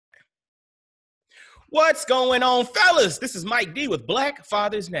What's going on, fellas? This is Mike D with Black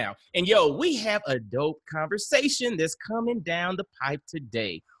Fathers Now. And yo, we have a dope conversation that's coming down the pipe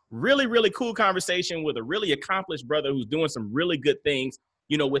today. Really, really cool conversation with a really accomplished brother who's doing some really good things,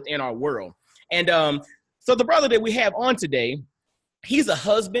 within our world. And so the brother that we have on today, he's a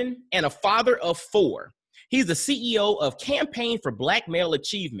husband and a father of 4. He's the CEO of Campaign for Black Male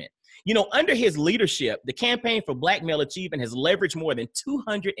Achievement. Under his leadership, the Campaign for Black Male Achievement has leveraged more than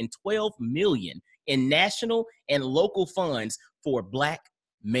 $212 million in national and local funds for Black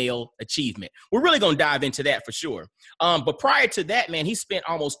male achievement. We're really going to dive into that for sure. But prior to that, man, he spent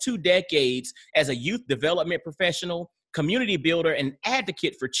almost 2 decades as a youth development professional, community builder, and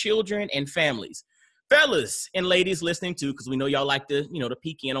advocate for children and families. Fellas and ladies listening too, because we know y'all like to, to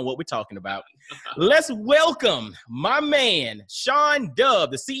peek in on what we're talking about. Let's welcome my man, Shawn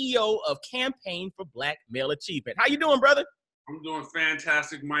Dove, the CEO of Campaign for Black Male Achievement. How you doing, brother? I'm doing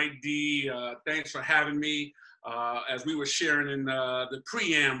fantastic, Mike D. Thanks for having me. As we were sharing in the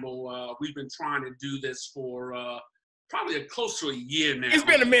preamble, we've been trying to do this for probably close to a year now. It's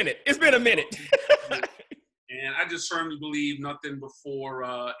been a minute. And I just firmly believe nothing before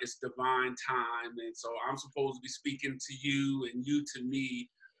it's divine time. And so I'm supposed to be speaking to you and you to me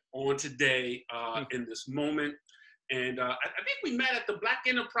on today in this moment. And I think we met at the Black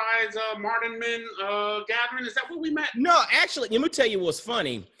Enterprise Martin Men gathering. Is that where we met? No, actually, let me tell you what's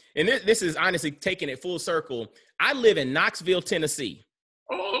funny. And this is honestly taking it full circle. I live in Knoxville, Tennessee.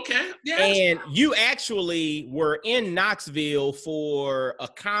 Oh, okay. Yeah. And you actually were in Knoxville for a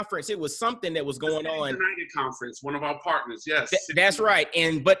conference. It was something that was going on. United Conference, one of our partners. Yes. That's right.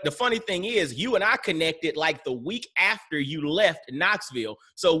 But the funny thing is, you and I connected like the week after you left Knoxville.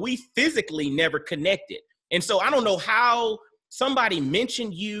 So we physically never connected. And so I don't know how somebody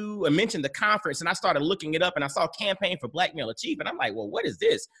mentioned you or mentioned the conference, and I started looking it up, and I saw Campaign for Black Male Achievement. I'm like, well, what is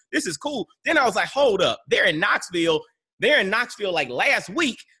this? This is cool. Then I was like, hold up. They're in Knoxville like last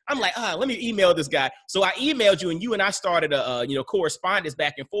week. I'm like, let me email this guy. So I emailed you, and you and I started a correspondence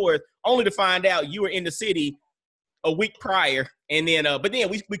back and forth, only to find out you were in the city a week prior. And then, but then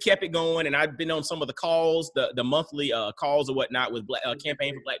we kept it going, and I've been on some of the calls, the monthly calls or whatnot with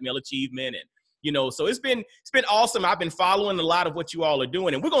Campaign for Black Male Achievement, and so it's been awesome. I've been following a lot of what you all are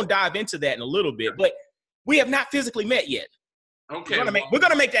doing, and we're gonna dive into that in a little bit. But we have not physically met yet. Okay, we're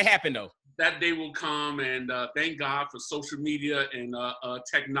gonna make that happen though. That day will come, and thank God for social media and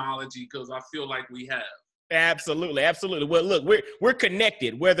technology, because I feel like we have. Absolutely. Well, look, we're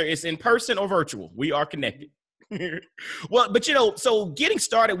connected, whether it's in person or virtual. We are connected. Well, but so getting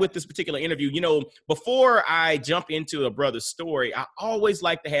started with this particular interview, before I jump into a brother's story, I always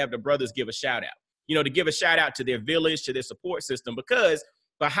like to have the brothers give a shout out, to give a shout out to their village, to their support system, because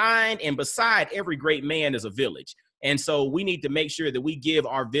behind and beside every great man is a village. And so we need to make sure that we give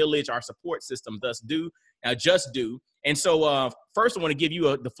our village, our support system, just due. And so first, I want to give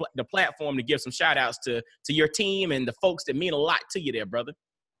you the platform to give some shout outs to your team and the folks that mean a lot to you there, brother.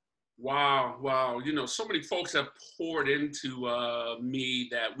 Wow. So many folks have poured into me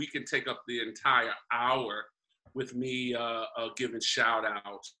that we can take up the entire hour with me giving shout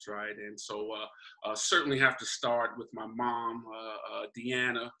outs, right? And so certainly have to start with my mom,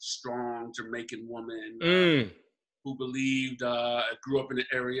 Deanna, strong Jamaican woman who believed, grew up in an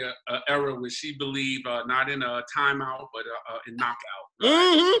era where she believed not in a timeout, but in knockout. Right?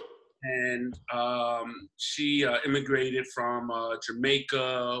 Mm-hmm. And she immigrated from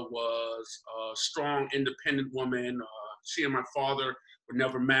Jamaica, was a strong, independent woman. She and my father were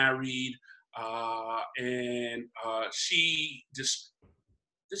never married. And she just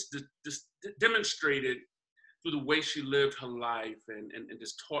demonstrated through the way she lived her life and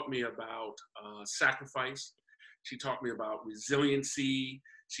just taught me about sacrifice. She taught me about resiliency.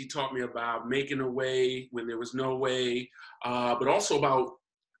 She taught me about making a way when there was no way, but also about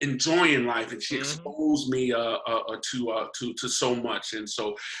enjoying life, and she exposed me to so much. And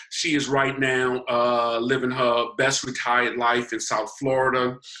so she is right now living her best retired life in South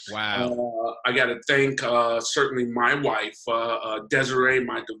Florida. Wow. I got to thank certainly my wife, Desiree,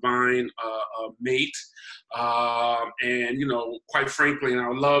 my divine mate. And quite frankly, and I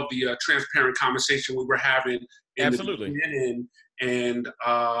love the transparent conversation we were having in Absolutely. the beginning. And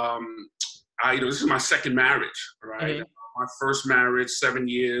this is my second marriage, right? Mm-hmm. My first marriage, 7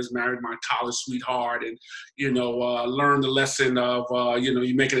 years, married my college sweetheart, and, learned the lesson of,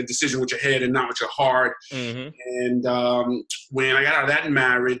 you're making a decision with your head and not with your heart. Mm-hmm. And when I got out of that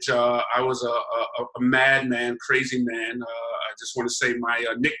marriage, I was a madman, crazy man. I just want to say my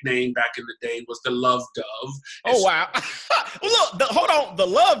nickname back in the day was the Love Dove. Oh, wow. Well, look, hold on, the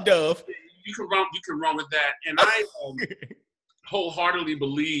Love Dove. You can run with that. And wholeheartedly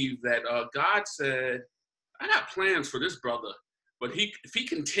believe that God said, I got plans for this brother, but if he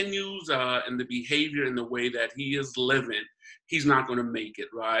continues in the behavior in the way that he is living, he's not going to make it,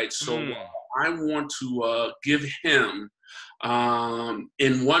 right? So I want to give him,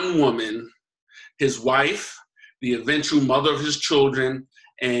 in one woman, his wife, the eventual mother of his children,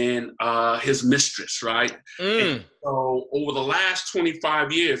 and his mistress, right? And so over the last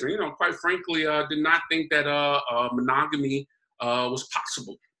 25 years, and, quite frankly, did not think that monogamy was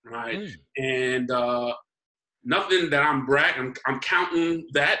possible, right? And nothing that I'm bragging. I'm counting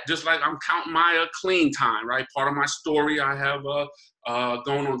that just like I'm counting my clean time, right? Part of my story, I have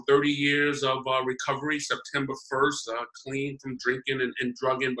going on 30 years of recovery, September 1st, clean from drinking and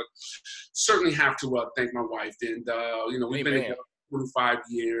drugging, but certainly have to thank my wife. And, we've been together 25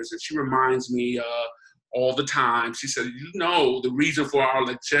 years, and she reminds me all the time. She said, the reason for our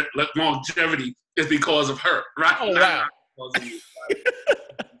longevity is because of her, right? Oh, wow. Not because of you, right?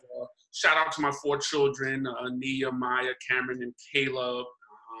 Shout out to my 4 children, Nia, Maya, Cameron, and Caleb,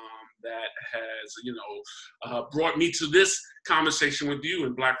 that has, brought me to this conversation with you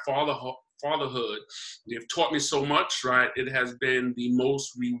in Black fatherhood. They've taught me so much, right? It has been the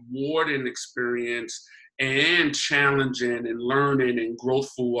most rewarding experience and challenging and learning and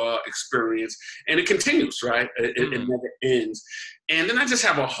growthful experience. And it continues, right? It never ends. And then I just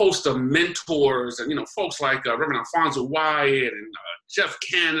have a host of mentors and, folks like Reverend Alfonso Wyatt and Jeff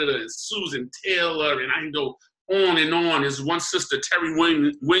Canada and Susan Taylor, and I can go on and on. There's one sister, Terry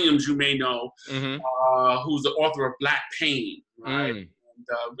Williams, you may know, who's the author of Black Pain, right? And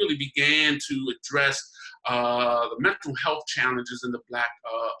really began to address the mental health challenges in the Black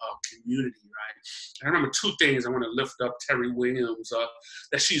community, right? I remember 2 things I want to lift up Terry Williams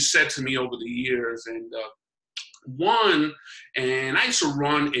that she said to me over the years. And one, and I used to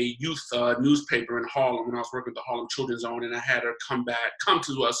run a youth newspaper in Harlem when I was working at the Harlem Children's Zone, and I had her come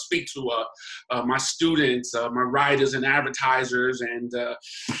to speak to my students, my writers and advertisers. And,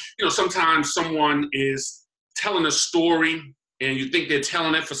 sometimes someone is telling a story and you think they're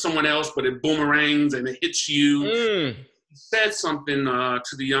telling it for someone else, but it boomerangs and it hits you. She said something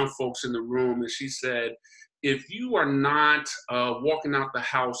to the young folks in the room, and she said, if you are not walking out the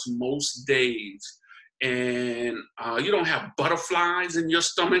house most days and you don't have butterflies in your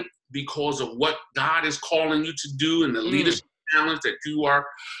stomach because of what God is calling you to do and the leadership challenge that you are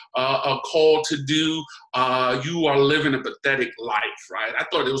called to do, you are living a pathetic life, right? I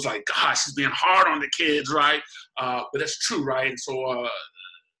thought it was like, gosh, she's being hard on the kids, right? But that's true, right? And so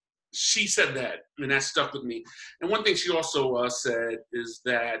she said that, and that stuck with me. And one thing she also said is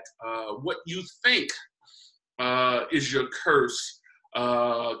that what you think is your curse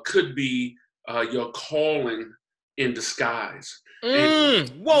could be your calling in disguise.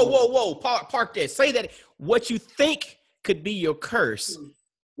 Whoa. Park that. Say that. What you think could be your curse.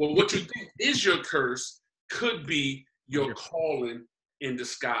 Well, what you think is your curse could be your calling in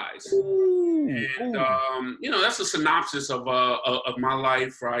disguise. And that's a synopsis of my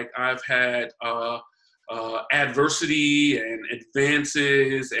life, right? I've had adversity and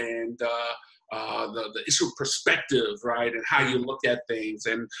advances and the issue of perspective, right, and how you look at things.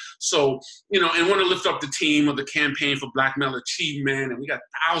 And so, and want to lift up the team of the Campaign for Black Male Achievement, and we got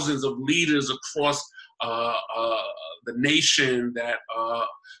thousands of leaders across the nation that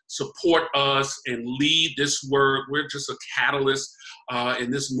support us and lead this work. We're just a catalyst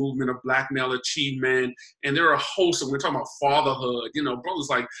in this movement of Black male achievement. And there are a host, and we're talking about fatherhood, brothers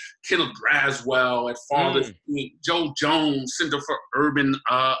like Kenneth Braswell at Father's Week, Joe Jones, Center for Urban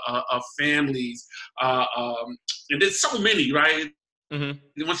Families. And there's so many, right?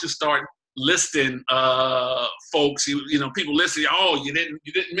 Once you start listing folks, people listen, oh, you didn't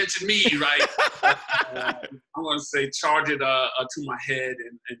mention me, right? I'm going to say charge it to my head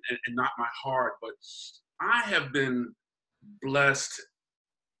and not my heart. But I have been blessed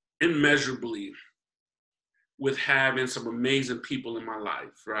immeasurably with having some amazing people in my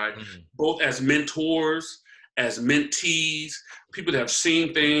life, right? Both as mentors, as mentees, people that have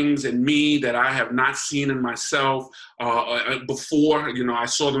seen things in me that I have not seen in myself before. I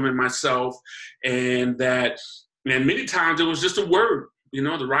saw them in myself, and many times it was just a word.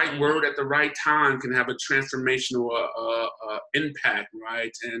 The right word at the right time can have a transformational impact,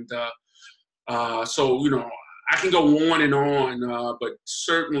 right? And so, I can go on and on, but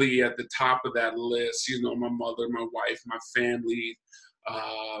certainly at the top of that list, my mother, my wife, my family,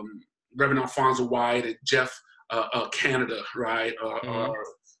 Reverend Alfonso Wyatt and Jeff Canada, right, are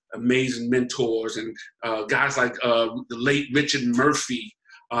amazing mentors, and guys like the late Richard Murphy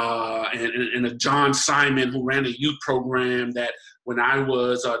and a John Simon, who ran a youth program that when I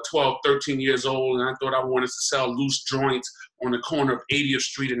was 12, 13 years old, and I thought I wanted to sell loose joints on the corner of 80th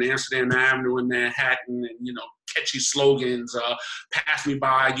Street and Amsterdam Avenue in Manhattan, and, you know, catchy slogans, pass me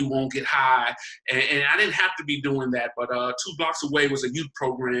by, you won't get high. And I didn't have to be doing that, but 2 blocks away was a youth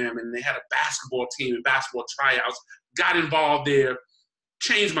program, and they had a basketball team and basketball tryouts. Got involved there,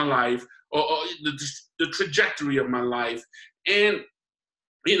 changed my life, or the trajectory of my life. And,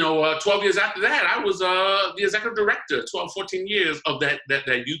 you know, 12 years after that, I was the executive director, 12, 14 years of that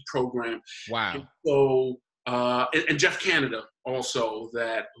youth program. Wow. And so, and Jeff Canada also,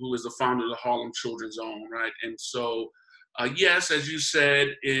 who is the founder of the Harlem Children's Zone, right? And so, yes, as you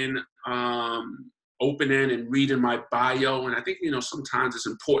said in opening and reading my bio, and I think, you know, sometimes it's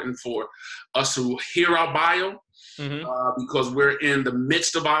important for us to hear our bio, because we're in the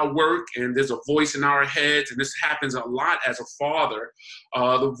midst of our work and there's a voice in our heads, and this happens a lot as a father.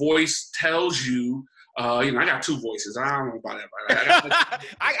 The voice tells you, you know, I got 2 voices. I don't know about that.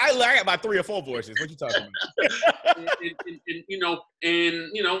 I got about 3 or 4 voices. What you talking about? and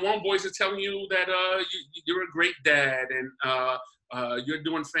you know, one voice is telling you that you're a great dad, and you're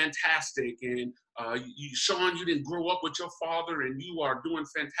doing fantastic, and Shawn, you didn't grow up with your father, and you are doing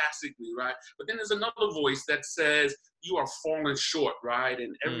fantastically, right? But then there's another voice that says you are falling short, right?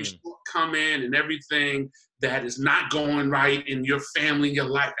 And every shortcoming and everything that is not going right in your family, in your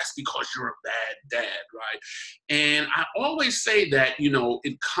life, that's because you're a bad dad, right? And I always say that, you know,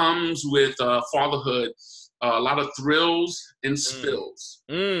 it comes with fatherhood, a lot of thrills and spills,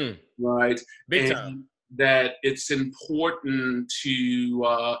 right? Big time. That it's important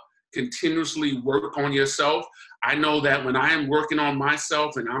to continuously work on yourself. I know that when I am working on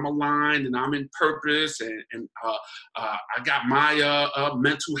myself and I'm aligned and I'm in purpose, and I got my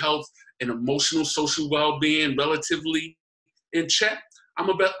mental health and emotional, social well-being relatively in check, I'm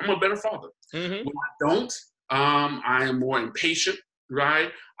a better father. When I don't, I am more impatient,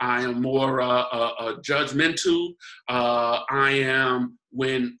 right? I am more judgmental. I am,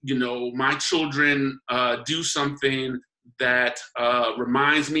 when, you know, my children do something that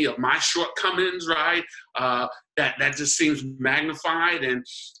reminds me of my shortcomings, right? That just seems magnified. And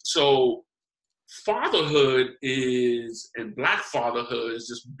so fatherhood and Black fatherhood is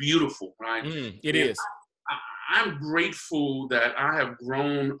just beautiful, right? It is. I'm grateful that I have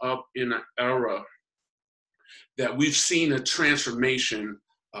grown up in an era that we've seen a transformation,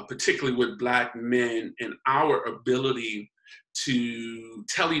 particularly with Black men, in our ability to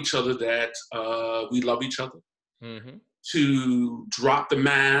tell each other that we love each other, to drop the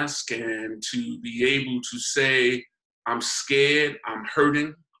mask, and to be able to say, I'm scared, I'm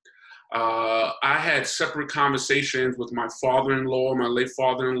hurting. I had separate conversations with my father-in-law, my late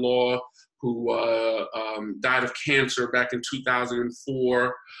father-in-law, who died of cancer back in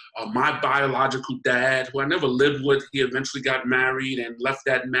 2004. My biological dad, who I never lived with, he eventually got married and left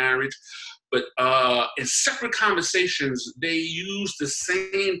that marriage. But in separate conversations, they used the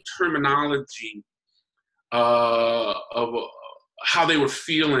same terminology of how they were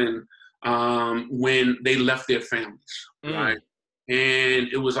feeling when they left their families, right? And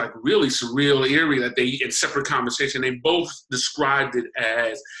it was like really surreal, eerie that they, in separate conversation, they both described it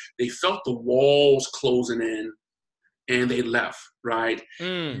as they felt the walls closing in and they left, right?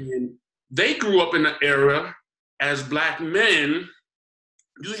 And they grew up in an era as Black men,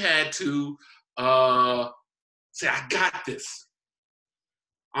 you had to say, I got this.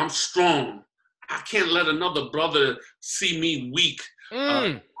 I'm strong. I can't let another brother see me weak.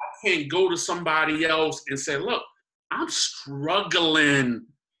 I can't go to somebody else and say, look, I'm struggling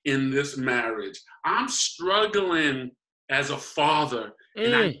in this marriage. I'm struggling as a father,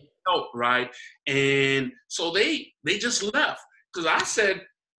 and I need help, right? And so they just left. Because I said,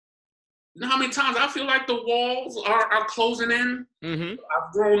 you know how many times I feel like the walls are closing in?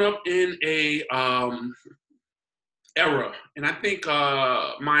 I've grown up in a era, and I think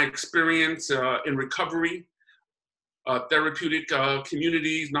my experience in recovery, therapeutic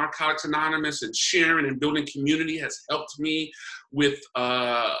communities, Narcotics Anonymous, and sharing and building community has helped me with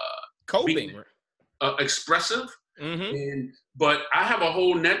coping, being expressive. But I have a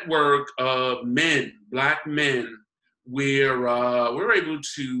whole network of men, Black men, where we're able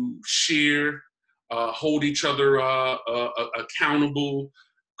to share, hold each other accountable,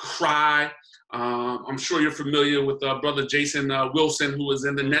 cry. I'm sure you're familiar with Brother Jason Wilson, who is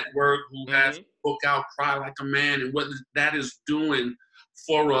in the network, who has a book out, Cry Like a Man, and what that is doing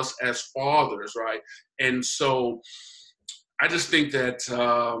for us as fathers, right? And so I just think that,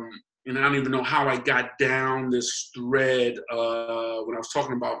 and I don't even know how I got down this thread when I was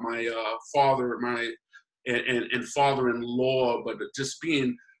talking about my father, and father-in-law, but just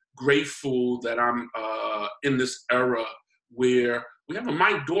being grateful that I'm in this era where we have a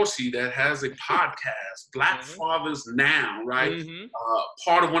Mike Dorsey that has a podcast, Black Fathers Now, right?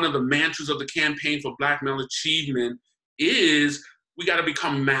 Part of one of the mantras of the campaign for Black male achievement is we got to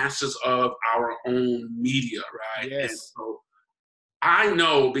become masters of our own media, right? Yes. And so I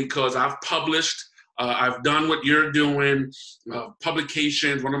know, because I've published, I've done what you're doing,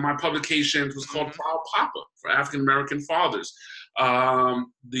 publications. One of my publications was called Proud Papa for African American fathers.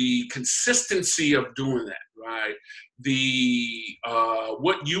 The consistency of doing that, right?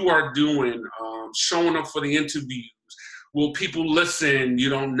 What you are doing, showing up for the interviews. Will people listen? You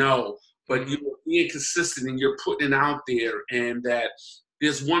don't know, but you're being consistent and you're putting it out there, and that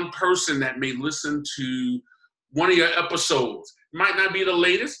there's one person that may listen to one of your episodes. It might not be the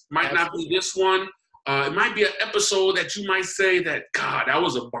latest, might not be this one. It might be an episode that you might say that, God, that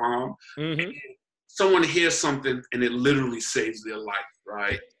was a bomb. And someone hears something and it literally saves their life,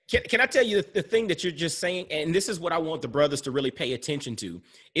 right? Can I tell you the thing that you're just saying, and this is what I want the brothers to really pay attention to,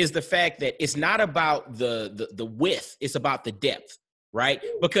 is the fact that it's not about the width, it's about the depth, right?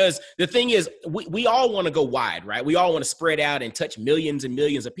 Because the thing is, we all want to go wide, right? We all want to spread out and touch millions and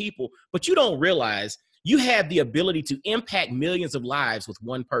millions of people, but you don't realize you have the ability to impact millions of lives with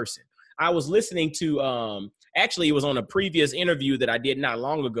one person. I was listening to, actually it was on a previous interview that I did not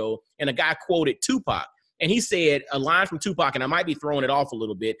long ago, and a guy quoted Tupac. And he said a line from Tupac, and I might be throwing it off a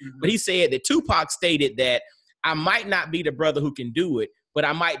little bit, but he said that Tupac stated that I might not be the brother who can do it, but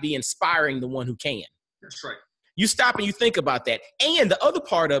I might be inspiring the one who can. That's right. You stop and you think about that. And the other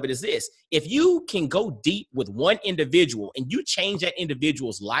part of it is this: if you can go deep with one individual and you change that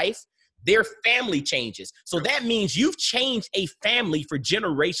individual's life, their family changes. So that means you've changed a family for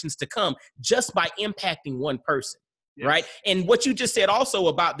generations to come just by impacting one person. Yes. Right. And what you just said also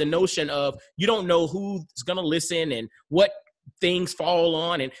about the notion of you don't know who's going to listen and what things fall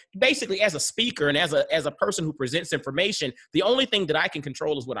on. And basically, as a speaker and as a person who presents information, the only thing that I can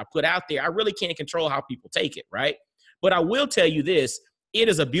control is what I put out there. I really can't control how people take it. Right. But I will tell you this. It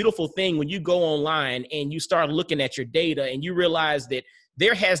is a beautiful thing when you go online and you start looking at your data and you realize that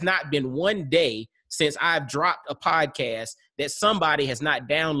there has not been one day since I've dropped a podcast that somebody has not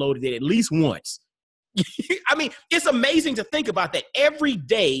downloaded it at least once. I mean, it's amazing to think about that. Every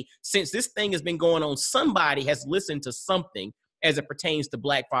day since this thing has been going on, somebody has listened to something as it pertains to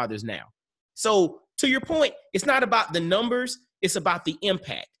Black Fathers Now. So to your point, it's not about the numbers, it's about the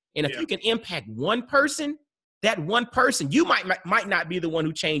impact. And if you can impact one person, that one person, you might not be the one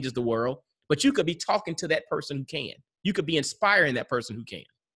who changes the world, but you could be talking to that person who can. You could be inspiring that person who can.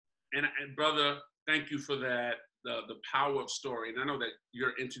 And brother, thank you for that. The power of story. And I know that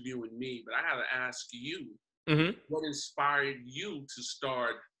you're interviewing me, but I had to ask you, what inspired you to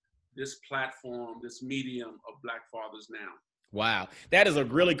start this platform, this medium of Black Fathers Now? Wow. That is a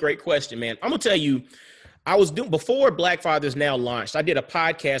really great question, man. I'm going to tell you, I was doing, before Black Fathers Now launched, I did a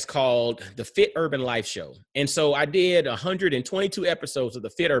podcast called The Fit Urban Life Show. And so I did 122 episodes of The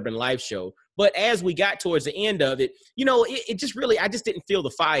Fit Urban Life Show. But as we got towards the end of it, you know, it just really, I just didn't feel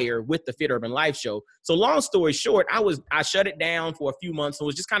the fire with the Fit Urban Life Show. So long story short, I shut it down for a few months and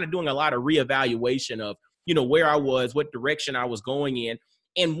was just kind of doing a lot of reevaluation of, you know, where I was, what direction I was going in.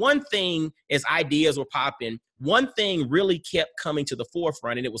 And one thing, as ideas were popping, one thing really kept coming to the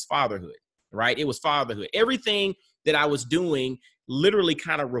forefront, and it was fatherhood, right? It was fatherhood. Everything that I was doing literally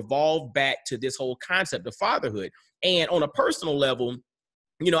kind of revolved back to this whole concept of fatherhood. And on a personal level,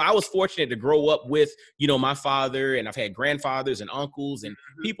 you know, I was fortunate to grow up with, you know, my father, and I've had grandfathers and uncles and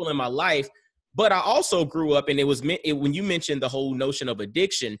people in my life. But I also grew up, and when you mentioned the whole notion of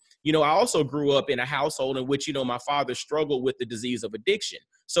addiction, you know, I also grew up in a household in which, you know, my father struggled with the disease of addiction.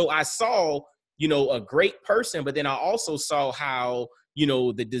 So I saw, you know, a great person, but then I also saw how, you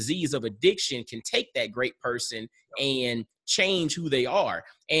know, the disease of addiction can take that great person and change who they are.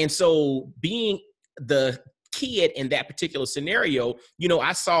 And so being the kid in that particular scenario, you know,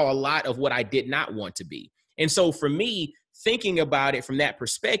 I saw a lot of what I did not want to be. And so for me, thinking about it from that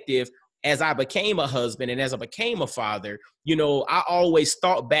perspective, as I became a husband and as I became a father, you know, I always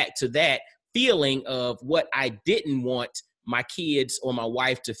thought back to that feeling of what I didn't want my kids or my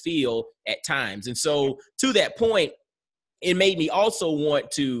wife to feel at times. And so to that point, it made me also want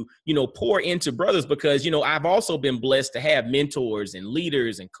to, you know, pour into brothers because, you know, I've also been blessed to have mentors and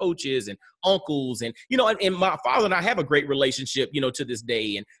leaders and coaches and uncles and, you know, and my father and I have a great relationship, you know, to this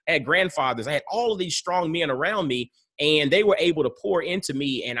day, and I had grandfathers. I had all of these strong men around me, and they were able to pour into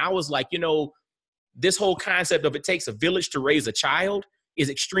me. And I was like, you know, this whole concept of it takes a village to raise a child is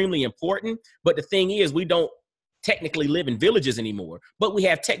extremely important. But the thing is, we don't technically live in villages anymore, but we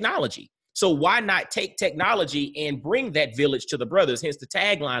have technology. So why not take technology and bring that village to the brothers? Hence the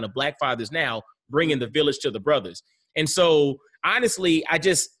tagline of Black Fathers Now, bringing the village to the brothers. And so honestly, I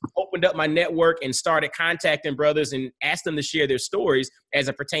just opened up my network and started contacting brothers and asked them to share their stories as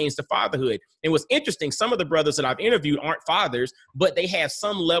it pertains to fatherhood. And what's interesting, some of the brothers that I've interviewed aren't fathers, but they have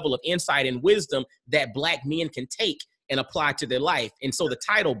some level of insight and wisdom that Black men can take and apply to their life. And so the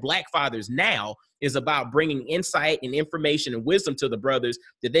title Black Fathers Now is about bringing insight and information and wisdom to the brothers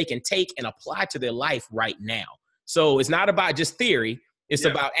that they can take and apply to their life right now. So it's not about just theory, it's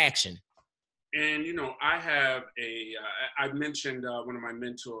about action. And, you know, I have I mentioned one of my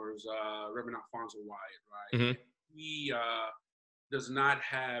mentors, Reverend Alfonso Wyatt, right? Mm-hmm. He does not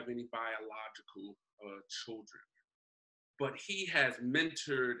have any biological children, but he has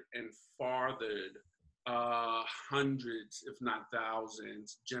mentored and fathered hundreds, if not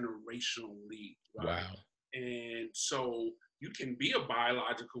thousands, generationally, right? Wow. And so you can be a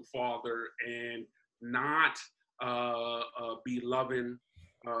biological father and not be loving,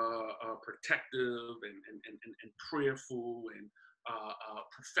 protective, and prayerful, and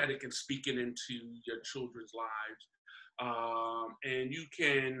prophetic, and speaking into your children's lives. And you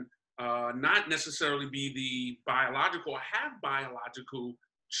can not necessarily be the biological, or have biological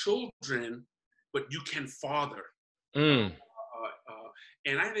children, but you can father. And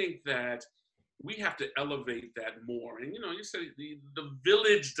I think that we have to elevate that more. And, you know, you said the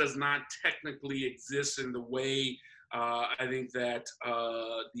village does not technically exist in the way I think that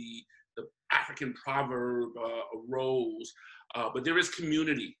the African proverb arose, but there is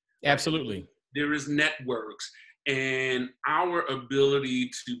community. Absolutely. There is networks, and our ability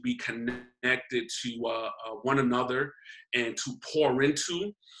to be connected to one another and to pour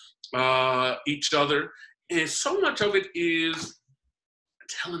into each other. And so much of it is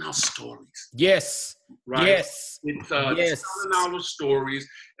telling our stories. Yes. Right? Yes. It's yes. telling our stories.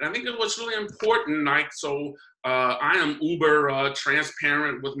 And I think that what's really important, like, so I am uber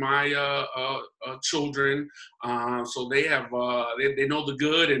transparent with my children. So they have, they know the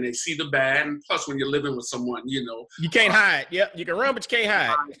good and they see the bad. And plus, when you're living with someone, you know. You can't hide. Yep. You can run, but you can't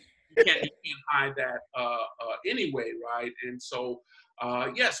hide. You can't hide that anyway, right? And so,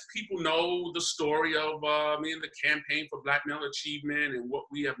 yes, people know the story of me and the campaign for Black Male Achievement and what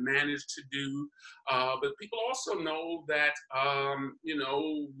we have managed to do. But people also know that, you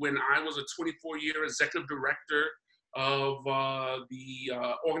know, when I was a 24-year executive director of the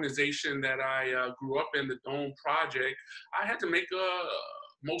organization that I grew up in, the Dome Project, I had to make a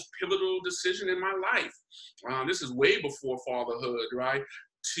most pivotal decision in my life. This is way before fatherhood, right?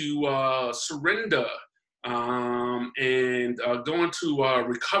 To surrender and go into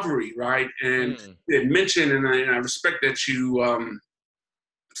recovery, right? And it mentioned, and I respect that you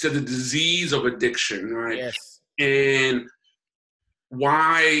said the disease of addiction, right? Yes. And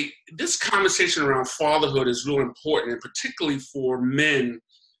why this conversation around fatherhood is really important, and particularly for men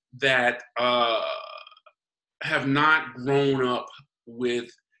that have not grown up with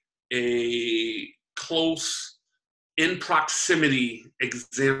a close, in proximity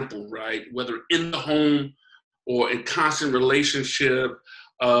example, right? Whether in the home or in constant relationship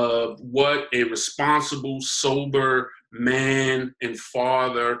of what a responsible, sober man and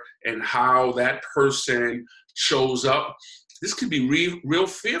father, and how that person shows up. This could be real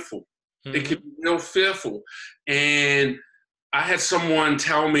fearful. Mm-hmm. It could be real fearful. And I had someone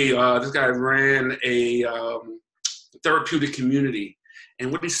tell me, this guy ran a therapeutic community.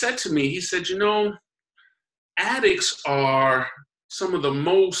 And what he said to me, he said, you know, addicts are some of the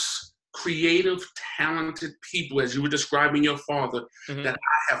most creative, talented people, as you were describing your father, that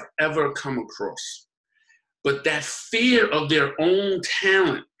I have ever come across. But that fear of their own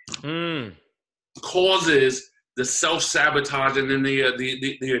talent causes the self-sabotage and then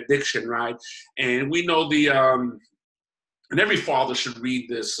the addiction, right? And we know and every father should read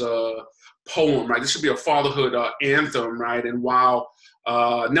this poem, right? This should be a fatherhood anthem, right? And while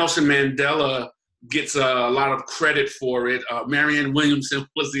Nelson Mandela gets a lot of credit for it, Marianne Williamson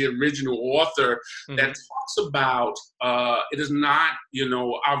was the original author that talks about it is not, you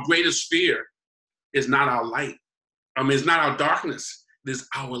know, our greatest fear is not our light. I mean, it's not our darkness. It is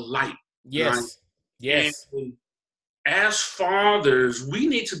our light. Yes. Right? Yes. And as fathers, we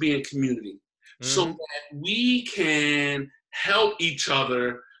need to be in community so that we can help each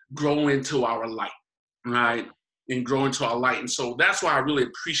other grow into our light, right? And grow into our light. And so that's why I really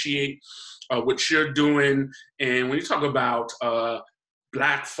appreciate what you're doing. And when you talk about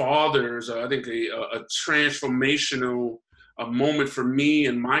Black fathers, I think a transformational moment for me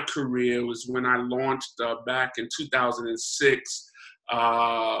in my career was when I launched back in 2006,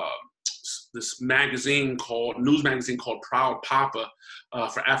 this news magazine called Proud Papa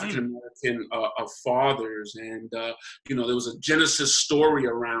for African American fathers, and there was a genesis story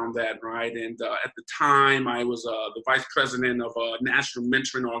around that, right? And at the time, I was the vice president of a national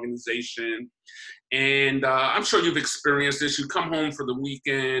mentoring organization, and I'm sure you've experienced this. You come home for the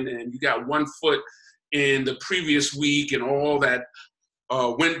weekend, and you got one foot in the previous week, and all that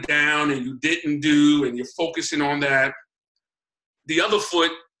went down, and you didn't do, and you're focusing on that. The other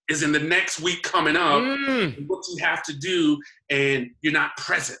foot is in the next week coming up, what you have to do, and you're not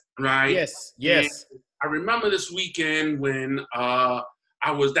present, right? Yes. And I remember this weekend when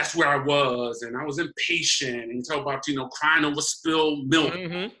that's where I was, and I was impatient, and you talk about, crying over spilled milk,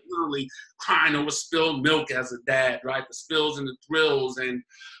 literally crying over spilled milk as a dad, right? The spills and the thrills. And,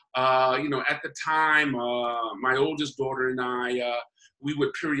 at the time, my oldest daughter and I, we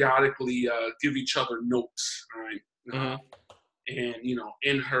would periodically give each other notes, right? And,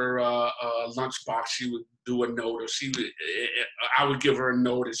 in her lunchbox, she would do a note, or I would give her a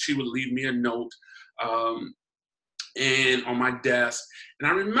note, and she would leave me a note and on my desk. And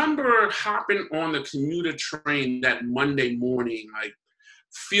I remember hopping on the commuter train that Monday morning, like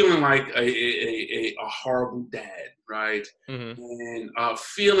feeling like a horrible dad, right? And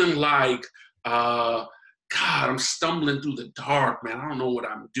feeling like, God, I'm stumbling through the dark, man. I don't know what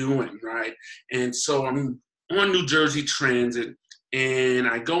I'm doing, right? And so I'm on New Jersey Transit, and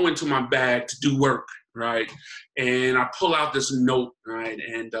I go into my bag to do work, right? And I pull out this note, right?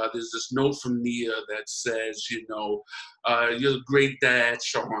 And there's this note from Nia that says, you're a great dad,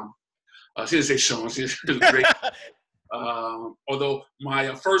 Shawn. She didn't say Shawn, she was great. Although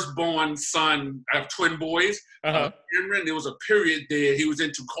my firstborn son, I have twin boys, Cameron, there was a period there he was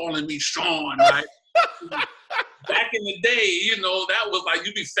into calling me Shawn, right? Back in the day, that was like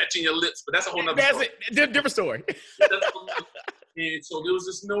you be fetching your lips, but that's a whole nother story. Different story. And so there was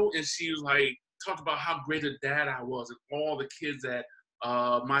this note, and she was like, talked about how great a dad I was, and all the kids at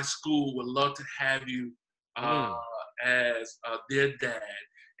my school would love to have you as their dad.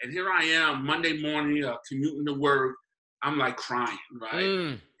 And here I am, Monday morning, commuting to work. I'm like crying,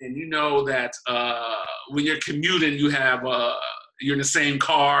 right? And you know that when you're commuting, you're in the same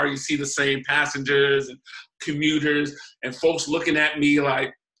car, you see the same passengers and commuters, and folks looking at me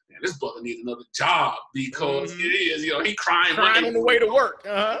like, man, this brother needs another job, because he crying on the way to work.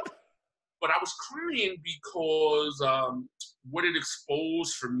 But I was crying because what it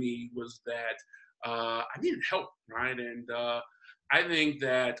exposed for me was that I needed help, right? And I think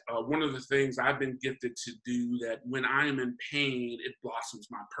that one of the things I've been gifted to do, that when I am in pain, it blossoms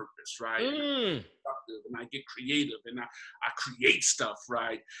my purpose, right? And I get creative, and I create stuff,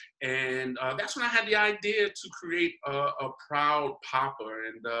 right? And that's when I had the idea to create a Proud Papa,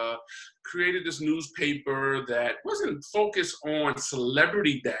 and created this newspaper that wasn't focused on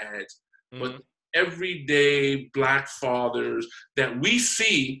celebrity dads, but everyday Black fathers that we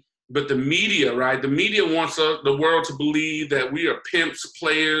see. But the media, right? The media wants the world to believe that we are pimps,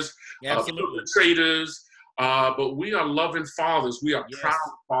 players, traders, but we are loving fathers. We are proud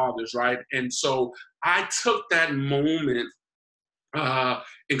fathers, right? And so I took that moment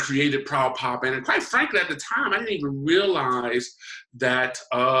and created Proud Papa. And quite frankly, at the time, I didn't even realize that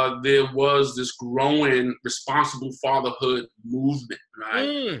there was this growing responsible fatherhood movement,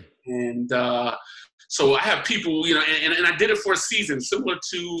 right? And so I have people, and I did it for a season, similar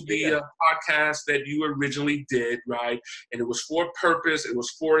to the podcast that you originally did, right? And it was for a purpose. It was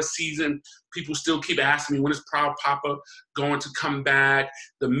for a season. People still keep asking me, when is Proud Papa going to come back?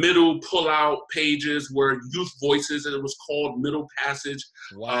 The middle pull-out pages were youth voices, and it was called Middle Passage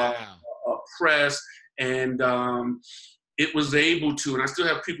Press. And it was able to, and I still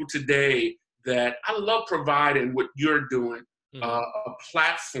have people today that I love providing what you're doing, a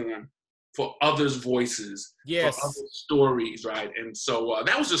platform for others' voices, for other stories, right? And so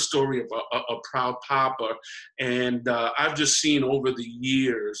that was the story of a Proud Papa. And I've just seen over the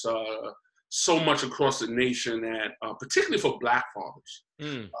years so much across the nation that, particularly for Black fathers,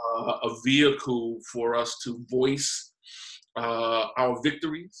 a vehicle for us to voice our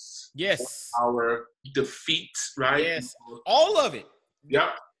victories, our defeats, right? All of it.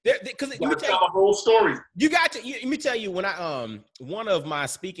 Because you got to tell the whole story. Let me tell you, when one of my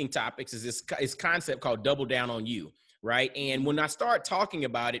speaking topics is this concept called double down on you, right? And when I start talking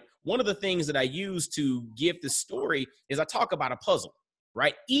about it, one of the things that I use to give the story is I talk about a puzzle,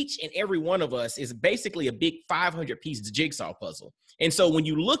 right? Each and every one of us is basically a big 500-piece jigsaw puzzle. And so when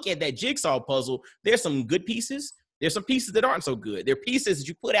you look at that jigsaw puzzle, there's some good pieces. There's some pieces that aren't so good. There are pieces that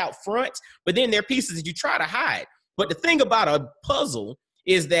you put out front, but then there are pieces that you try to hide. But the thing about a puzzle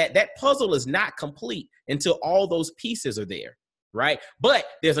is that puzzle is not complete until all those pieces are there. right? But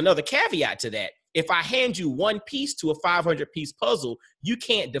there's another caveat to that. If I hand you one piece to a 500-piece puzzle, you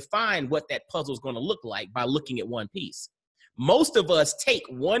can't define what that puzzle is going to look like by looking at one piece. Most of us take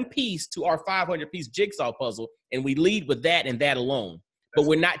one piece to our 500-piece jigsaw puzzle and we lead with that and that alone, but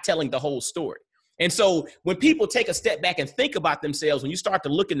we're not telling the whole story. And so when people take a step back and think about themselves, when you start to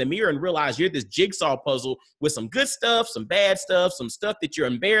look in the mirror and realize you're this jigsaw puzzle with some good stuff, some bad stuff, some stuff that you're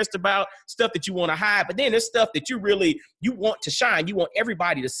embarrassed about, stuff that you want to hide, but then there's stuff that you want to shine, you want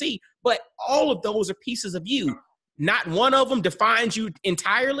everybody to see. But all of those are pieces of you. Not one of them defines you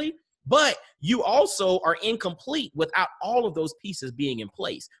entirely, but you also are incomplete without all of those pieces being in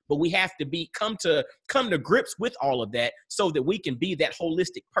place. But we have to come to grips with all of that so that we can be that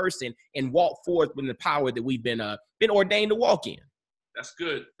holistic person and walk forth with the power that we've been ordained to walk in. That's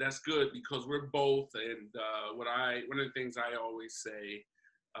good. That's good, because we're both. And one of the things I always say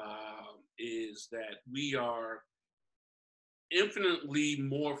is that we are infinitely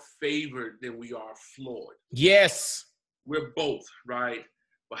more favored than we are flawed. Yes. We're both, right?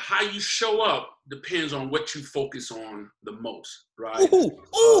 But how you show up depends on what you focus on the most, right? Hold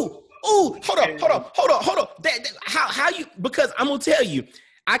on. How you, because I'm going to tell you,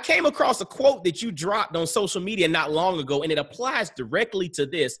 I came across a quote that you dropped on social media not long ago, and it applies directly to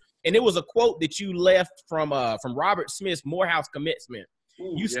this. And it was a quote that you left from Robert Smith's Morehouse Commencement.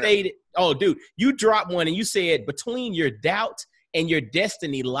 You stated, you dropped one and you said, between your doubt and your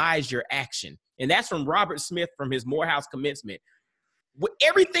destiny lies your action. And that's from Robert Smith from his Morehouse Commencement. With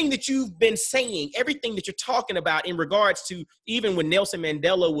everything that you've been saying, everything that you're talking about in regards to, even when Nelson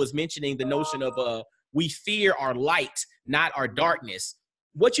Mandela was mentioning the notion of we fear our light, not our darkness.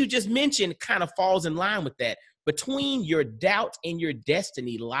 What you just mentioned kind of falls in line with that. Between your doubt and your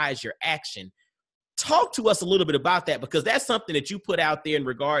destiny lies your action. Talk to us a little bit about that, because that's something that you put out there in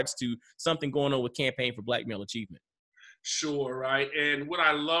regards to something going on with Campaign for Black Male Achievement. Sure, right. And what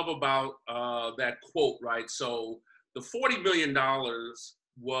I love about that quote, right? So the $40 million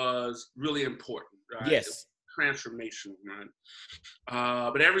was really important, right? Yes. Transformational, right?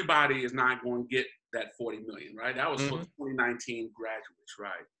 But everybody is not going to get that $40 million, right? That was for the 2019 graduates,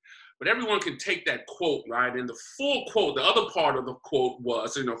 right? But everyone can take that quote, right? And the full quote, the other part of the quote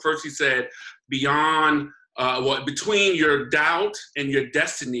was, first he said, between your doubt and your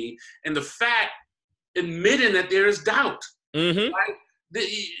destiny, and the fact, admitting that there is doubt, right?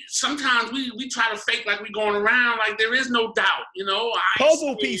 Sometimes we try to fake like we're going around like there is no doubt,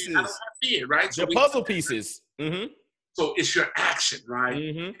 Puzzle pieces. I don't see it, right? So puzzle pieces. So it's your action, right?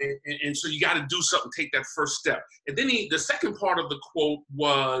 And so you got to do something, take that first step. And then the second part of the quote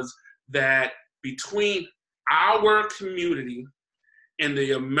was that between our community and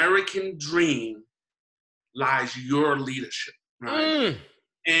the American dream lies your leadership, right?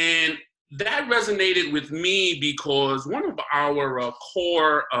 And that resonated with me because one of our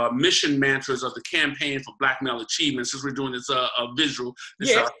core mission mantras of the Campaign for Black Male Achievement, since we're doing this visual,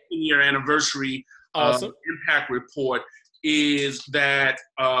 this 10-year anniversary impact report, is that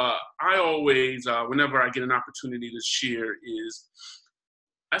I always, whenever I get an opportunity to share, is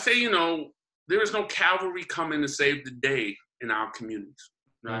I say, there is no cavalry coming to save the day in our communities,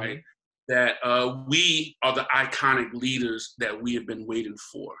 right? That we are the iconic leaders that we have been waiting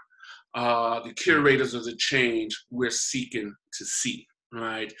for. The curators of the change we're seeking to see,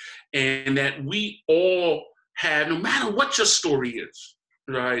 right? And that we all have, no matter what your story is,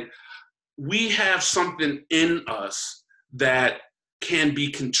 right? We have something in us that can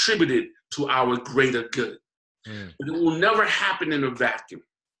be contributed to our greater good. But it will never happen in a vacuum,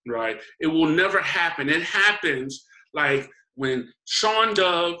 right? It will never happen. It happens like when Shawn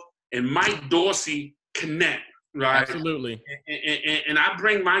Dove and Mike Dorsey connect, right? Absolutely. And I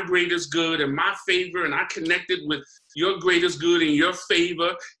bring my greatest good and my favor, and I connected with your greatest good and your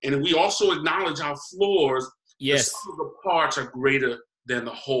favor. And we also acknowledge our flaws. Yes. Some of the parts are greater than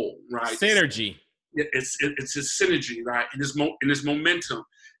the whole, right? Synergy. It's a synergy, right? And this momentum.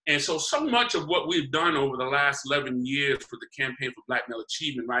 And so much of what we've done over the last 11 years for the Campaign for Black Male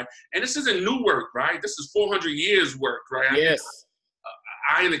Achievement, right? And this isn't new work, right? This is 400 years work, right? Yes.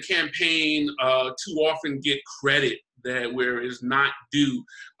 I in the campaign too often get credit where it's not due.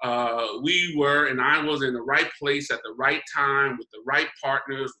 We were, and I was in the right place at the right time with the right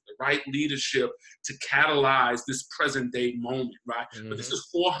partners, with the right leadership to catalyze this present day moment, right? But this is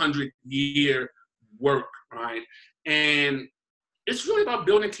 400-year work, right? And it's really about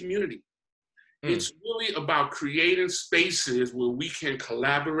building community. It's really about creating spaces where we can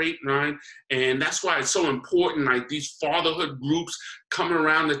collaborate, right? And that's why it's so important, like these fatherhood groups coming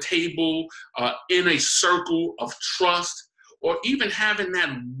around the table in a circle of trust, or even having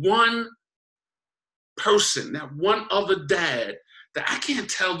that one person, that one other dad that I can't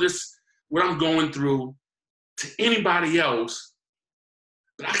tell this, what I'm going through, to anybody else,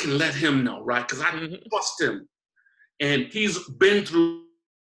 but I can let him know, right? Because I trust him. And he's been through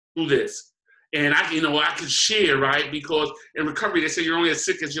this. And I can share, right? Because in recovery, they say you're only as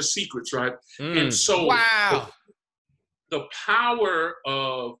sick as your secrets, right? And so wow. the power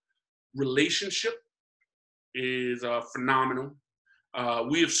of relationship is phenomenal.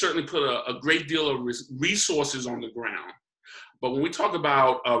 We have certainly put a great deal of resources on the ground. But when we talk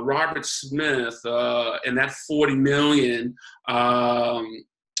about Robert Smith and that 40 million,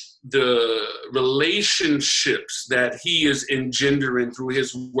 the relationships that he is engendering through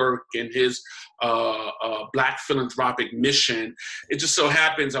his work and his Black philanthropic mission, it just so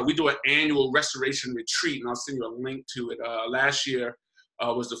happens we do an annual restoration retreat, and I'll send you a link to it. Last year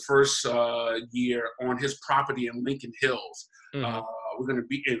was the first year on his property in Lincoln Hills. We're going to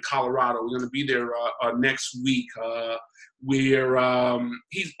be in Colorado. We're going to be there next week, where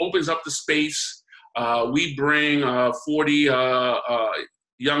he opens up the space. We bring 40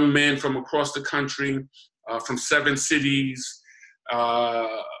 young men from across the country, from 7 cities,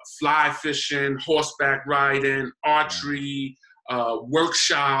 fly fishing, horseback riding, archery,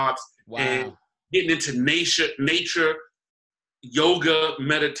 workshops, and getting into nature, yoga,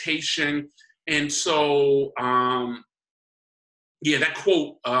 meditation. And so, that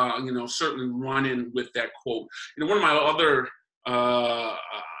quote, certainly running with that quote. One of my other,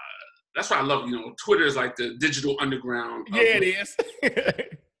 that's why I love, Twitter is like the digital underground. Yeah, it is.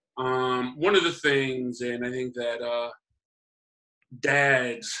 One of the things, and I think that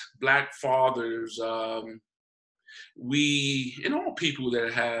dads, Black fathers, we, and all people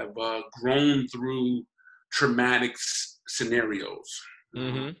that have grown through traumatic scenarios,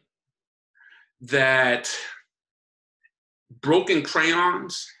 that broken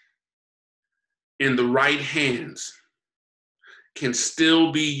crayons in the right hands can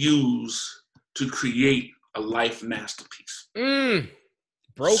still be used to create a life masterpiece.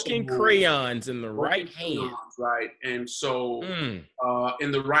 Broken crayons in the right hands. Right. And so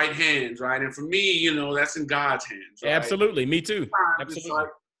in the right hands, right? And for me, that's in God's hands. Right? Absolutely. Me too. Absolutely. Like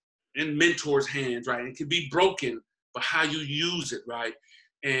in mentors' hands, right? It can be broken, but how you use it, right?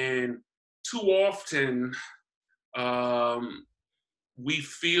 And too often we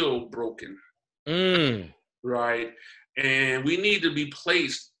feel broken, right? And we need to be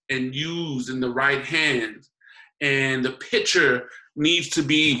placed and used in the right hands. And the picture needs to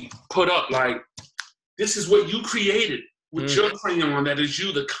be put up like, this is what you created with your crayon, that is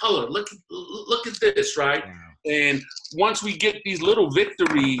you, the color. Look at this, right? Wow. And once we get these little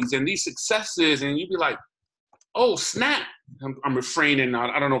victories and these successes, and you be like, oh, snap. I'm refraining.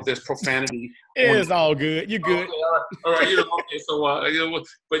 I don't know if there's profanity. It's all good. You're good. Okay, all right. Okay. So,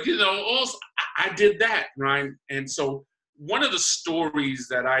 but also I did that, right? And so one of the stories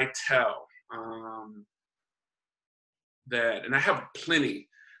that I tell, and I have plenty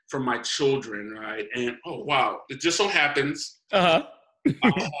from my children, right? And oh wow, it just so happens I have.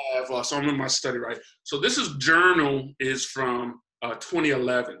 So I'm in my study, right? So this journal is from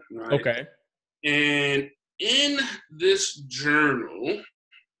 2011, right? Okay. And in this journal,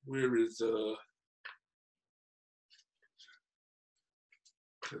 where is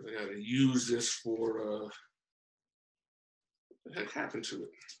because I gotta use this for what the heck happened to it?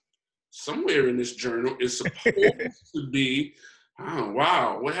 Somewhere in this journal is supposed to be, oh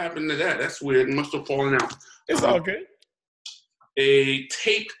wow, what happened to that? That's weird. It must have fallen out. It's all good. A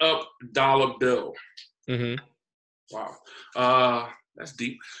taped up dollar bill. Wow. That's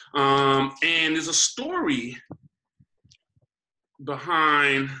deep. And there's a story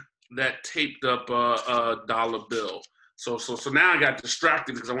behind that taped up dollar bill. So now I got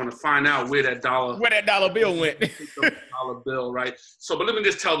distracted because I want to find out where that dollar bill went. Dollar bill, right? So, but let me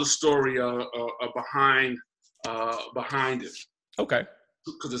just tell the story behind it. Okay.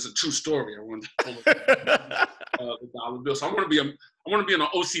 Because it's a true story. I want to the dollar bill. So I want to be on an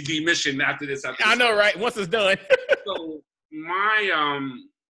OCD mission after this. I know, right? Once it's done. So my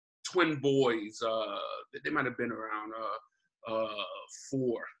twin boys, they might have been around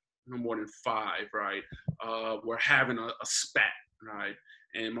 4, no more than 5, right? We're having a spat, right?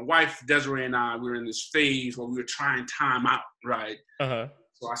 And my wife, Desiree, and I, we were in this phase where we were trying time out, right?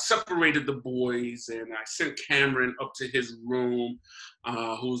 So I separated the boys, and I sent Cameron up to his room,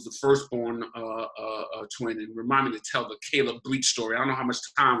 who's the firstborn twin, and remind me to tell the Caleb Breach story. I don't know how much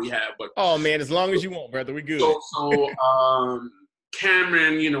time we have, but oh man, as long as you want, brother, we good. So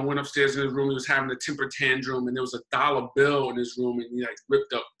Cameron, went upstairs in his room. He was having a temper tantrum, and there was a dollar bill in his room, and he like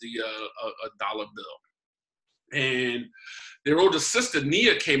ripped up the a dollar bill. And their older sister,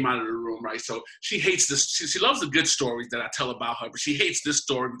 Nia, came out of the room, right? So she hates this. She loves the good stories that I tell about her, but she hates this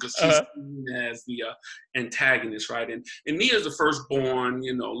story because she's seen as the antagonist, right? And Nia's the firstborn,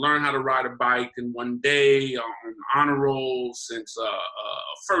 you know, learned how to ride a bike in one day on honor roll since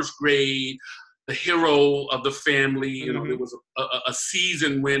first grade, the hero of the family. You know, there was a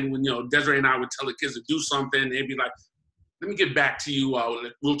season when, you know, Desiree and I would tell the kids to do something. They'd be like, let me get back to you.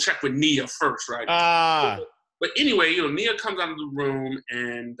 We'll check with Nia first, right? But anyway, you know, Nia comes out of the room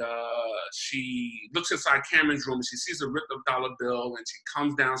and she looks inside Cameron's room and she sees a ripped up dollar bill and she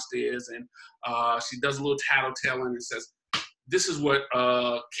comes downstairs and she does a little tattletailing and says, this is what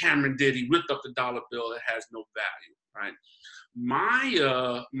Cameron did. He ripped up the dollar bill. It has no value, right?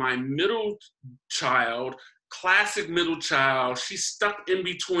 My middle child, classic middle child, she's stuck in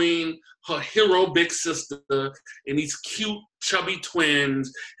between her hero big sister and these cute chubby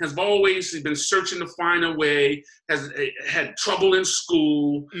twins, has always been searching to find a way, has had trouble in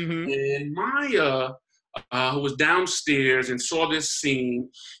school. And Maya, who was downstairs and saw this scene,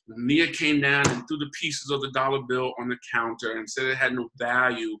 Nia came down and threw the pieces of the dollar bill on the counter and said it had no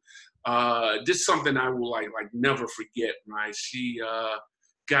value. Did something I will like never forget, right? She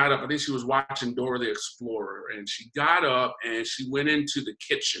got up, I think she was watching Dora the Explorer, and she got up and she went into the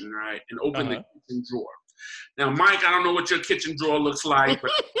kitchen, right, and opened the kitchen drawer. Now, Mike, I don't know what your kitchen drawer looks like,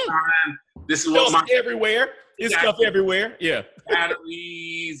 but this is what everywhere. It's stuff everywhere. Yeah.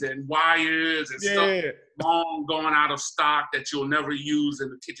 Batteries and wires and stuff long going out of stock that you'll never use in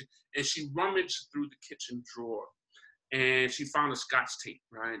the kitchen. And she rummaged through the kitchen drawer and she found a Scotch tape,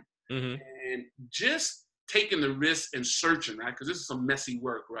 right? And just taking the risk and searching, right? Because this is some messy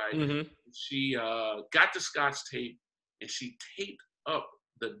work, right? She got the Scotch tape and she taped up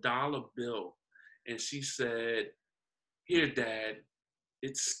the dollar bill and she said, here, Dad,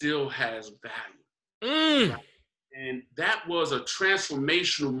 it still has value. Right? And that was a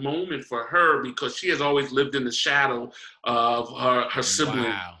transformational moment for her because she has always lived in the shadow of her sibling.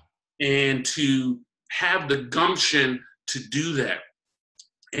 Wow. And to have the gumption to do that.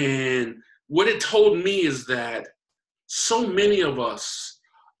 And what it told me is that so many of us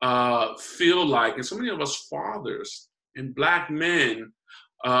feel like, and so many of us fathers and Black men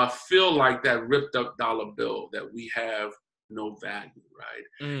feel like that ripped up dollar bill, that we have no value,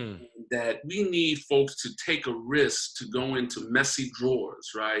 right? That we need folks to take a risk to go into messy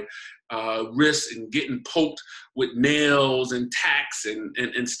drawers, right? Risk in getting poked with nails and tacks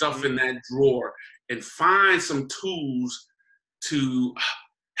and stuff in that drawer and find some tools to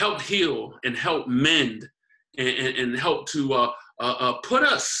help heal and help mend and help to put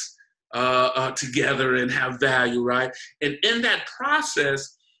us together and have value, right? And in that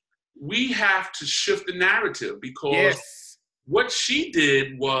process, we have to shift the narrative because what she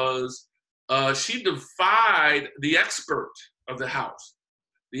did was she defied the expert of the house.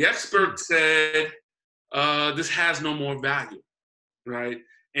 The expert said, this has no more value, right?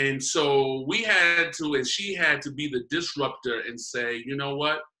 And so we had to, and she had to be the disruptor and say, you know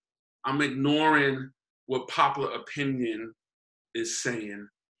what? I'm ignoring what popular opinion is saying,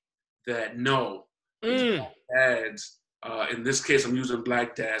 that no, dads, in this case, I'm using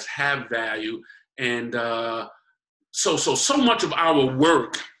Black dads, have value. And so much of our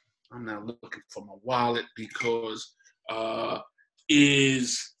work, I'm not looking for my wallet because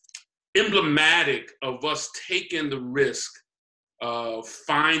is emblematic of us taking the risk of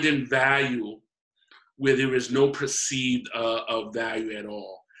finding value where there is no perceived of value at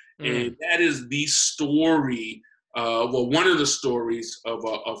all. And that is the story, well, one of the stories of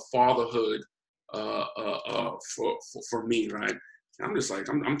fatherhood for me, right? I'm just like,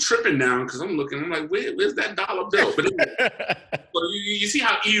 I'm tripping now because I'm looking, I'm like, where's that dollar bill? But anyway, so you see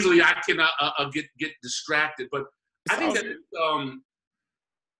how easily I can get distracted. But I think that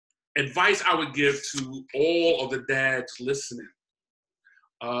advice I would give to all of the dads listening,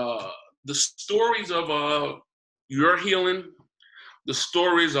 the stories of your healing, the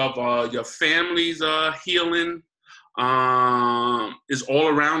stories of your family's healing is all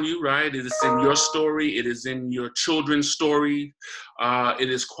around you, right? It is in your story. It is in your children's story. It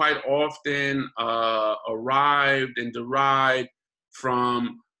is quite often arrived and derived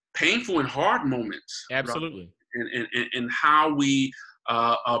from painful and hard moments. Absolutely. Right? And how we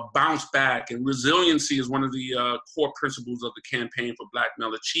bounce back. And resiliency is one of the core principles of the Campaign for Black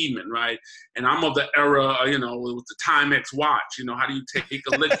Male Achievement, right? And I'm of the era, you know, with the Timex watch, you know, how do you take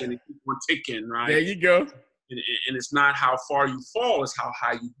a lick and keep on ticking, right? There you go. And it's not how far you fall, it's how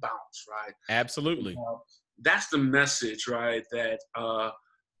high you bounce, right? Absolutely. And, that's the message, right? That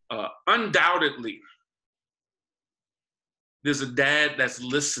undoubtedly, there's a dad that's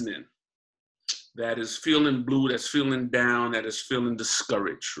listening that is feeling blue, that's feeling down, that is feeling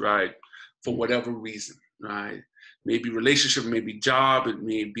discouraged, right? For whatever reason, right? Maybe relationship, maybe job, it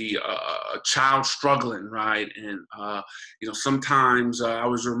may be a child struggling, right? And, sometimes I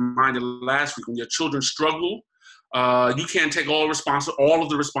was reminded last week, when your children struggle, you can't take all of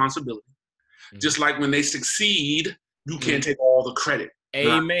the responsibility. Just like when they succeed, you can't take all the credit.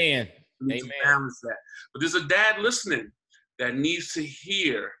 Amen. Right? You need to balance that. But there's a dad listening that needs to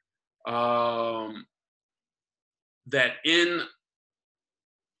hear that in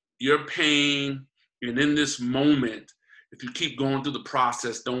your pain and in this moment, if you keep going through the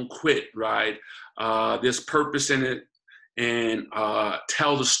process, don't quit, right? There's purpose in it, and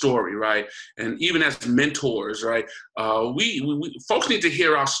tell the story, right? And even as mentors, right? We folks need to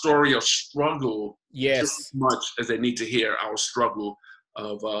hear our story of struggle just as much as they need to hear our struggle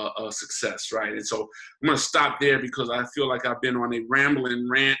of success, right? And so I'm going to stop there because I feel like I've been on a rambling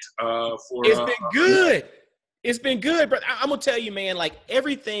rant for. It's been good. It's been good, but I'm gonna tell you, man, like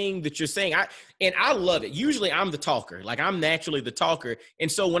everything that you're saying, I love it. Usually I'm the talker, like I'm naturally the talker.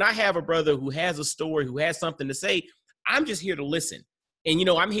 And so when I have a brother who has a story, who has something to say, I'm just here to listen. And,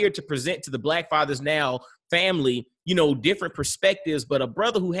 I'm here to present to the Black Fathers Now family, different perspectives, but a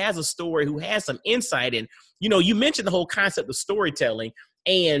brother who has a story, who has some insight. And, you mentioned the whole concept of storytelling.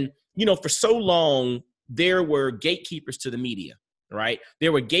 And, for so long, there were gatekeepers to the media. Right?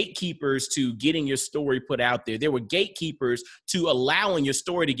 There were gatekeepers to getting your story put out there. There were gatekeepers to allowing your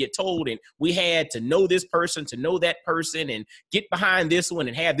story to get told. And we had to know this person, to know that person, and get behind this one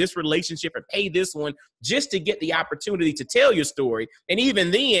and have this relationship and pay this one just to get the opportunity to tell your story. And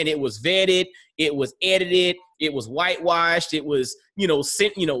even then it was vetted, it was edited, it was whitewashed, it was,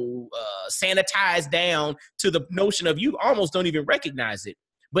 sanitized down to the notion of you almost don't even recognize it.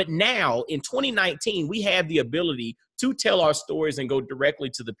 But now in 2019, we have the ability to tell our stories and go directly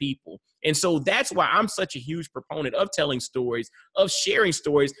to the people. And so that's why I'm such a huge proponent of telling stories, of sharing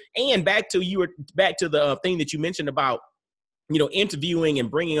stories. And back to the thing that you mentioned about, interviewing and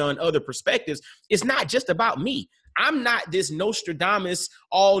bringing on other perspectives. It's not just about me. I'm not this Nostradamus,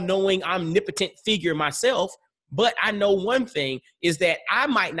 all-knowing, omnipotent figure myself. But I know one thing is that I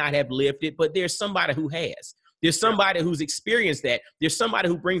might not have lived it, but there's somebody who has. There's somebody who's experienced that. There's somebody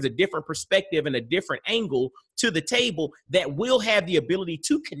who brings a different perspective and a different angle to the table that will have the ability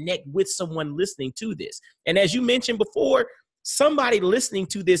to connect with someone listening to this. And as you mentioned before, somebody listening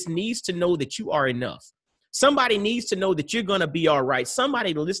to this needs to know that you are enough. Somebody needs to know that you're going to be all right.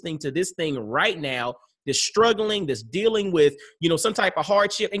 Somebody listening to this thing right now that's struggling, that's dealing with, some type of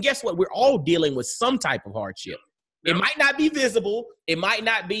hardship. And guess what? We're all dealing with some type of hardship. It might not be visible. It might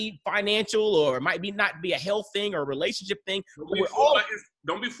not be financial, or it might not be a health thing or a relationship thing.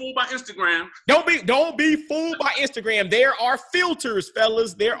 Don't be fooled by Instagram. Don't be fooled by Instagram. There are filters,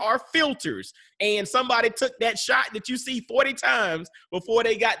 fellas. There are filters. And somebody took that shot that you see 40 times before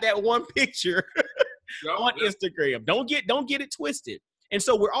they got that one picture on Instagram. Don't get it twisted. And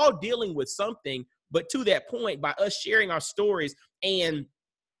so we're all dealing with something. But to that point, by us sharing our stories, and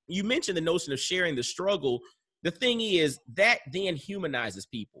you mentioned the notion of sharing the struggle, the thing is that then humanizes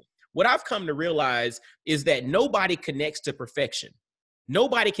people. What I've come to realize is that nobody connects to perfection.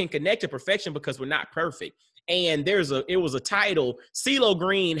 Nobody can connect to perfection because we're not perfect. And it was a title. CeeLo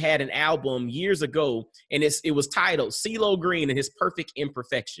Green had an album years ago, and it was titled CeeLo Green and His Perfect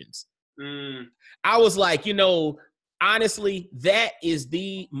Imperfections. I was like, honestly, that is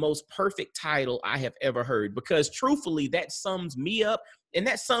the most perfect title I have ever heard, because truthfully, that sums me up. And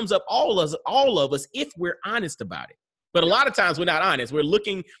that sums up all of us if we're honest about it. But a lot of times we're not honest. We're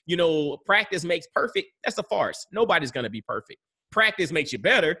looking, practice makes perfect. That's a farce. Nobody's going to be perfect. Practice makes you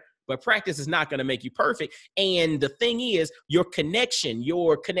better, but practice is not going to make you perfect. And the thing is, your connection,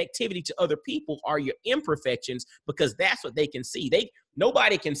 your connectivity to other people are your imperfections, because that's what they can see.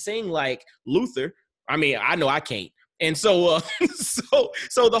 Nobody can sing like Luther. I mean, I know I can't. And so,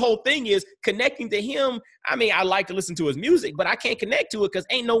 so the whole thing is connecting to him. I mean, I like to listen to his music, but I can't connect to it because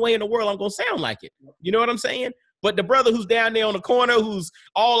ain't no way in the world I'm going to sound like it. You know what I'm saying? But the brother who's down there on the corner, who's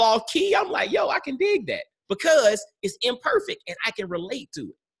all off key, I'm like, yo, I can dig that because it's imperfect and I can relate to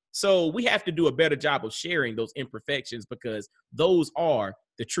it. So we have to do a better job of sharing those imperfections, because those are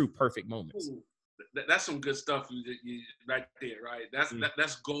the true perfect moments. Ooh, that's some good stuff right there, right?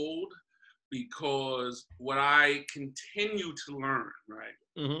 That's gold. Because what I continue to learn, right,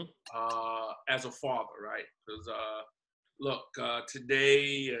 as a father, right, because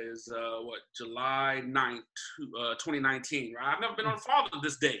today is July 9th, 2019, right? I've never been on Father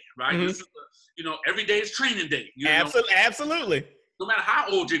this day, right? This is, every day is training day. Absolutely. No matter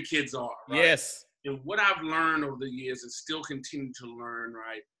how old your kids are, right? Yes. And what I've learned over the years and still continue to learn,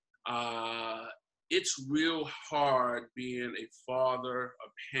 right? it's real hard being a father,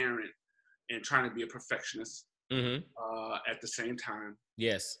 a parent, and trying to be a perfectionist at the same time.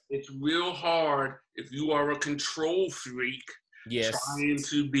 Yes. It's real hard if you are a control freak trying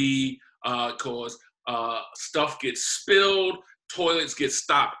to be, cause stuff gets spilled, toilets get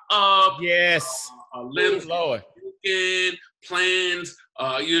stopped up, Yes. limbs Lord. broken, plans,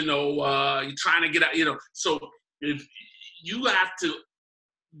 you're trying to get out, so if you have to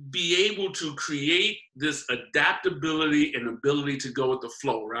be able to create this adaptability and ability to go with the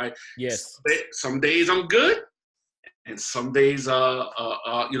flow, right? Yes. Some days I'm good, and some days,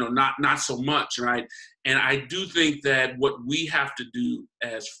 not so much, right? And I do think that what we have to do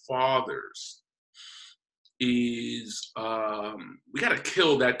as fathers is we got to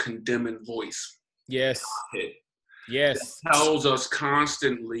kill that condemning voice. Yes. Yes. That tells us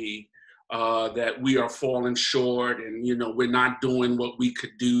constantly that we are falling short and, we're not doing what we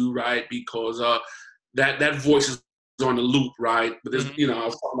could do, right? Because that voice is on the loop, right? But there's, I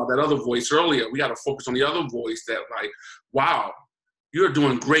was talking about that other voice earlier. We got to focus on the other voice that like, wow, you're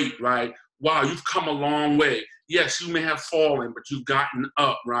doing great, right? Wow, you've come a long way. Yes, you may have fallen, but you've gotten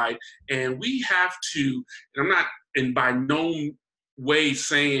up, right? And we have to, and I'm not, and by no way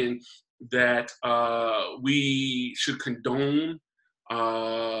saying that we should condone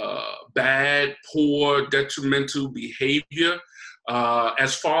bad, poor, detrimental behavior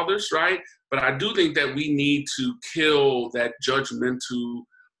as fathers, right? But I do think that we need to kill that judgmental,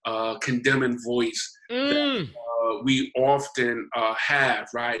 condemning voice that we often have,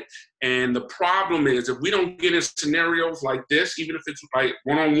 right? And the problem is if we don't get in scenarios like this, even if it's like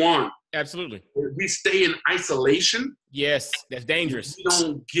one-on-one, absolutely, we stay in isolation. Yes, that's dangerous. We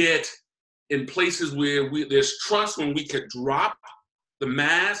don't get in places where there's trust when we could drop the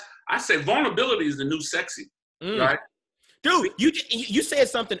mask. I say vulnerability is the new sexy, right? Dude, you said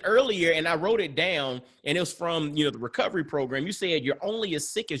something earlier, and I wrote it down, and it was from the recovery program. You said you're only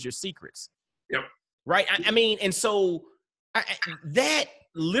as sick as your secrets. Yep. Right. I mean, and so that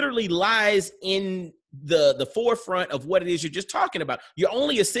literally lies in the forefront of what it is you're just talking about. You're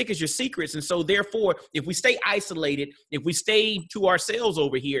only as sick as your secrets, and so therefore, if we stay isolated, if we stay to ourselves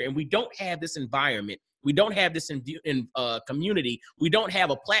over here, and we don't have this environment. We don't have this in community. We don't have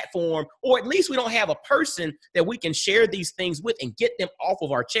a platform, or at least we don't have a person that we can share these things with and get them off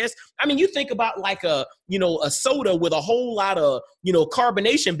of our chest. I mean, you think about like a soda with a whole lot of,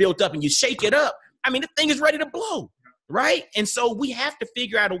 carbonation built up, and you shake it up. I mean, the thing is ready to blow, right? And so we have to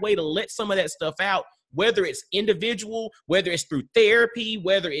figure out a way to let some of that stuff out, whether it's individual, whether it's through therapy,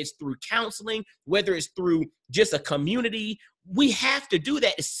 whether it's through counseling, whether it's through just a community. We have to do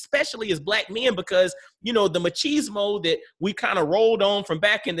that, especially as Black men, because, the machismo that we kind of rolled on from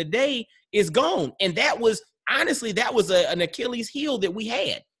back in the day is gone. And that was, honestly, an Achilles heel that we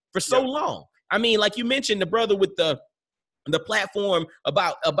had for so long. I mean, like you mentioned, the brother with the platform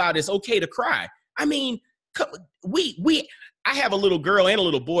about it's okay to cry. I mean, I have a little girl and a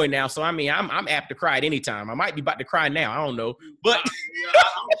little boy now, so I mean, I'm apt to cry at any time. I might be about to cry now. I don't know, but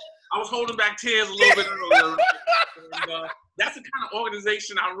I was holding back tears a little bit earlier. And, that's the kind of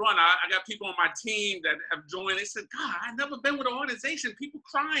organization I run. I got people on my team that have joined. They said, God, I've never been with an organization. People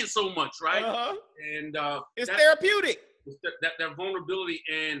crying so much, right? And it's therapeutic. That vulnerability.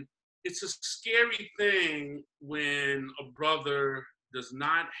 And it's a scary thing when a brother does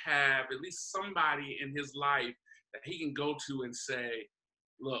not have at least somebody in his life that he can go to and say,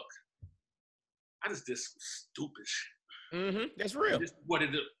 look, I just did some stupid shit. That's real. This is what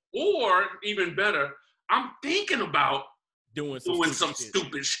it is. Or even better, I'm thinking about doing some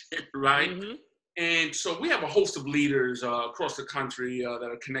stupid shit, right? And so we have a host of leaders across the country that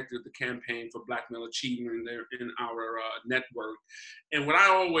are connected to the Campaign for Black Male Achievement in our network. And what I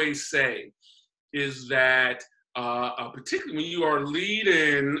always say is that, particularly when you are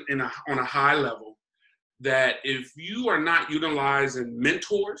leading on a high level, that if you are not utilizing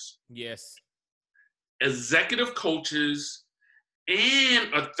mentors, executive coaches,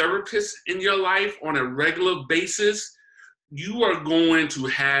 and a therapist in your life on a regular basis, you are going to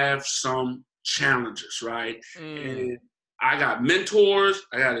have some challenges, right? And I got mentors,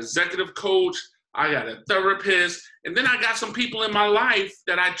 I got executive coach, I got a therapist, and then I got some people in my life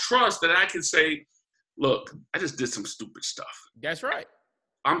that I trust that I can say, look, I just did some stupid stuff. That's right.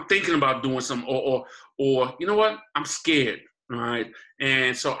 I'm thinking about doing some, or you know what? I'm scared. Right.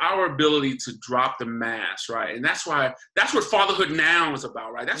 And so our ability to drop the mask, right? And that's what fatherhood now is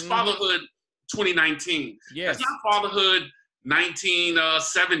about, right? That's fatherhood 2019. Yes. That's not fatherhood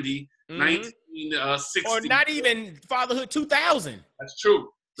 1970, 1960. Or not even fatherhood 2000. That's true.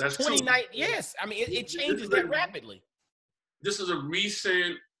 That's 29. Yes. I mean, it changes that rapidly. This is a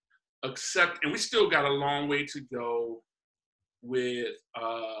recent accept, and we still got a long way to go with,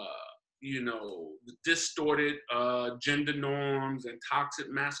 the distorted gender norms and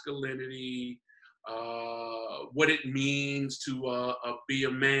toxic masculinity, what it means to be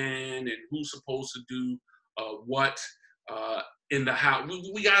a man and who's supposed to do what in the house.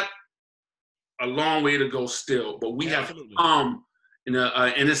 We got a long way to go still, but we Absolutely. have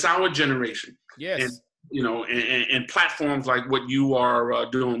and it's our generation. Yes. And and platforms like what you are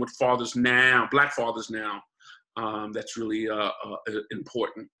doing with fathers now, Black fathers now, that's really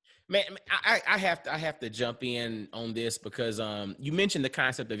important. Man, I have to jump in on this because you mentioned the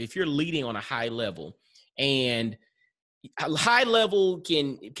concept of if you're leading on a high level, and a high level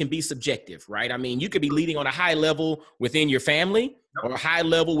can be subjective, right? I mean, you could be leading on a high level within your family or a high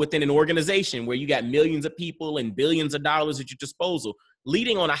level within an organization where you got millions of people and billions of dollars at your disposal,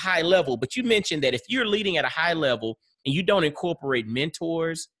 leading on a high level. But you mentioned that if you're leading at a high level and you don't incorporate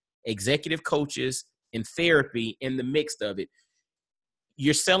mentors, executive coaches, and therapy in the mix of it,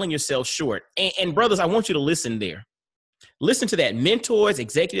 you're selling yourself short. And brothers, I want you to listen there. Listen to that. Mentors,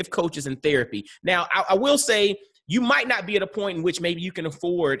 executive coaches, and therapy. Now, I will say you might not be at a point in which maybe you can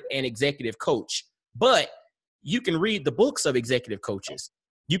afford an executive coach, but you can read the books of executive coaches.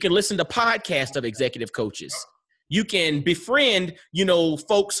 You can listen to podcasts of executive coaches. You can befriend,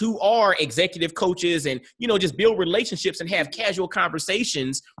 folks who are executive coaches and, just build relationships and have casual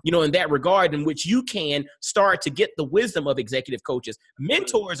conversations, in that regard, in which you can start to get the wisdom of executive coaches.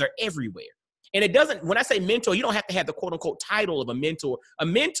 Mentors are everywhere. And it doesn't, when I say mentor, you don't have to have the quote unquote title of a mentor. A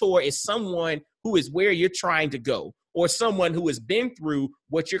mentor is someone who is where you're trying to go, or someone who has been through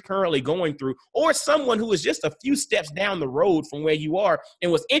what you're currently going through, or someone who is just a few steps down the road from where you are.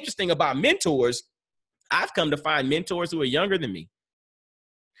 And what's interesting about mentors, I've come to find mentors who are younger than me.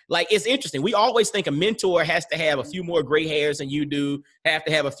 Like, it's interesting. We always think a mentor has to have a few more gray hairs than you do, have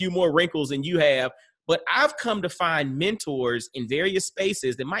to have a few more wrinkles than you have. But I've come to find mentors in various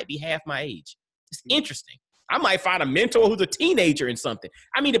spaces that might be half my age. It's interesting. I might find a mentor who's a teenager in something.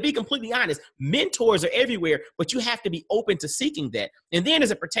 I mean, to be completely honest, mentors are everywhere, but you have to be open to seeking that. And then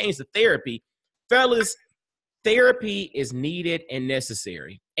as it pertains to therapy, fellas, therapy is needed and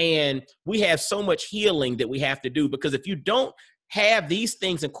necessary. And we have so much healing that we have to do, because if you don't have these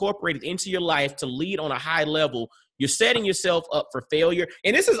things incorporated into your life to lead on a high level, you're setting yourself up for failure.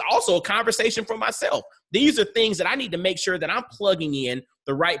 And this is also a conversation for myself. These are things that I need to make sure that I'm plugging in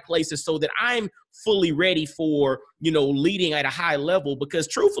the right places so that I'm fully ready for, leading at a high level. Because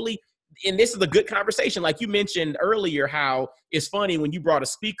truthfully, and this is a good conversation, like you mentioned earlier, how it's funny when you brought a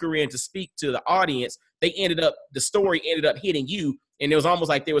speaker in to speak to the audience, the story ended up hitting you. And it was almost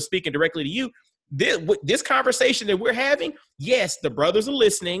like they were speaking directly to you. This conversation that we're having, yes, the brothers are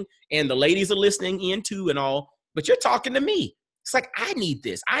listening and the ladies are listening in too and all, but you're talking to me. It's like, I need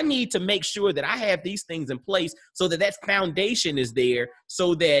this. I need to make sure that I have these things in place so that that foundation is there,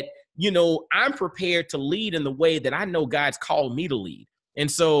 so that, I'm prepared to lead in the way that I know God's called me to lead. And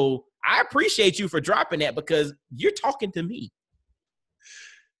so I appreciate you for dropping that, because you're talking to me.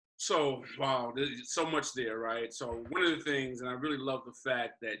 So, wow, there's so much there, right? So one of the things, and I really love the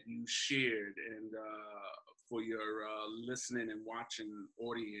fact that you shared, and for your listening and watching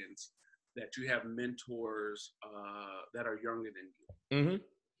audience, that you have mentors that are younger than you. Mm-hmm.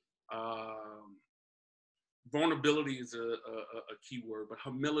 Vulnerability is a key word, but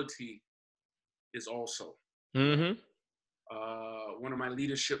humility is also. Mm-hmm. One of my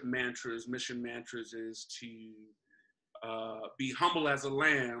leadership mantras, mission mantras, is to be humble as a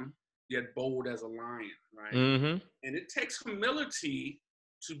lamb, yet bold as a lion, right? Mm-hmm. And it takes humility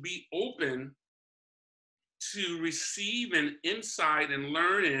to be open to receive an insight and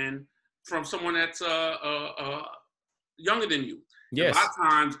learning from someone that's younger than you. Yes. A lot of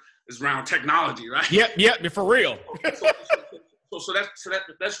times it's around technology, right? Yep, for real. So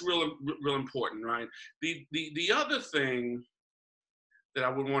that's real important, right? The other thing that I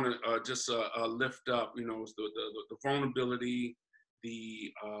would want to just lift up, is the vulnerability,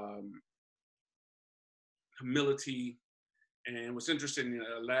 the humility. And what's interesting,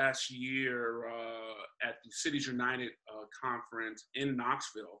 last year at the Cities United conference in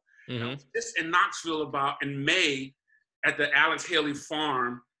Knoxville, mm-hmm. I was just in Knoxville in May at the Alex Haley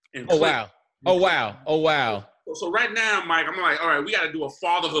Farm. Oh, wow. So right now, Mike, I'm like, all right, we got to do a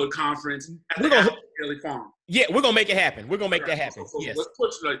fatherhood conference at the Alex Haley Farm. Yeah, we're going to make it happen. We're going to make that happen. So yes. Let's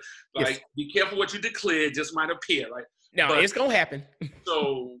put yes. Be careful what you declare, it just might appear, right? No, it's going to happen.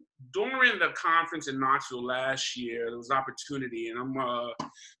 So during the conference in Knoxville last year, there was an opportunity, and I'm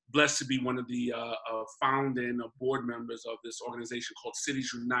blessed to be one of the founding board members of this organization called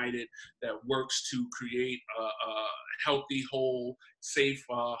Cities United that works to create healthy, whole, safe,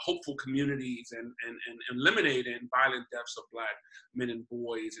 hopeful communities and eliminating violent deaths of Black men and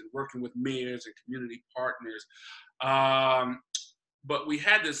boys, and working with mayors and community partners. But we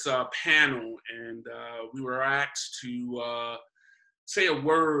had this panel, and we were asked to say a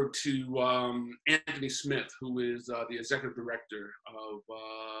word to Anthony Smith, who is the executive director of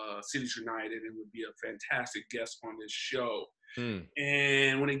Cities United and would be a fantastic guest on this show.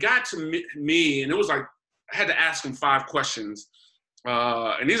 And when it got to me, and it was like, I had to ask him 5 questions.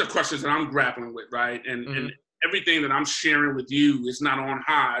 And these are questions that I'm grappling with, right? And everything that I'm sharing with you is not on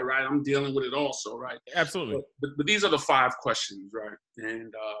high, right? I'm dealing with it also, right? Absolutely. But these are the 5 questions, right?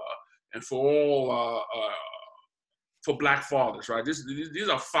 And for all, for Black fathers, right? These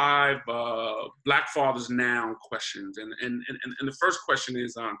are 5 Black fathers now questions. And the first question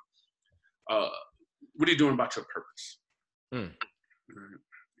is, what are you doing about your purpose? Right?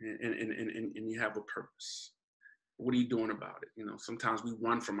 And you have a purpose. What are you doing about it? You know, sometimes we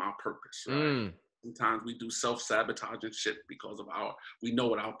run from our purpose, right? Sometimes we do self-sabotaging shit because of we know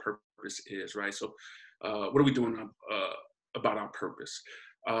what our purpose is, right? So what are we doing about our purpose?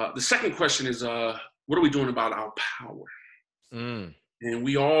 The second question is, what are we doing about our power? And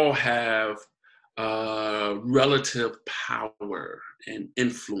we all have relative power and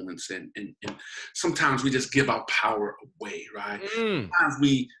influence, and sometimes we just give our power away, right? Sometimes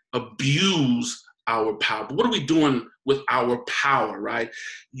we abuse our power. But what are we doing with our power, right?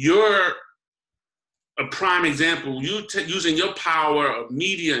 You're a prime example. You using your power of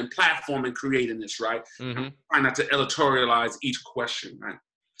media and platform and creating this, right? I'm trying not to editorialize each question, right?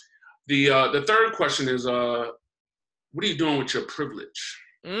 The third question is, what are you doing with your privilege?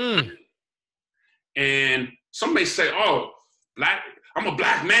 And some may say, oh, I'm a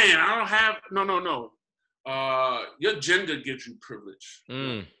Black man. I don't have, no. Your gender gives you privilege.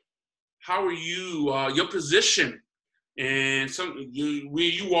 How are you, your position and where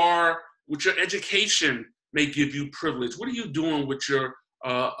you are with your education may give you privilege. What are you doing with your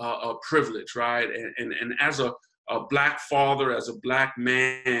privilege, right? And as a Black father, as a Black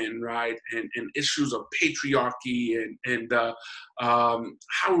man, right? And issues of patriarchy and how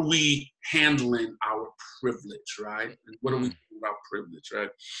are we handling our privilege, right? And what are we doing about privilege, right?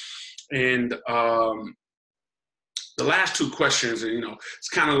 And the last 2 questions are, it's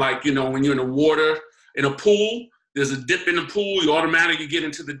kind of like, when you're in the water, in a pool, there's a dip in the pool, you automatically get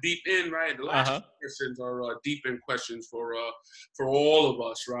into the deep end, right? The last 2 questions are deep end questions for all of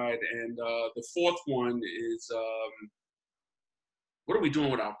us, right? And the fourth one is, what are we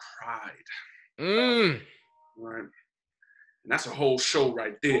doing with our pride? Right? And that's a whole show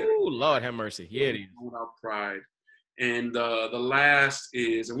right there. Oh, Lord have mercy. Yeah, it is. With our pride. And the last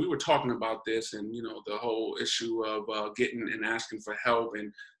is, and we were talking about this, and the whole issue of getting and asking for help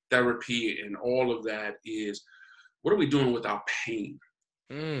and therapy and all of that is, what are we doing with our pain,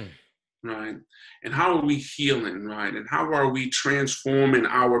 right? And how are we healing, right? And how are we transforming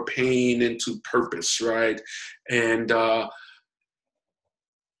our pain into purpose, right? And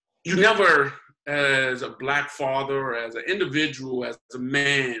you never, as a Black father, or as an individual, as a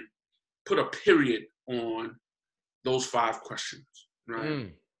man, put a period on those 5 questions,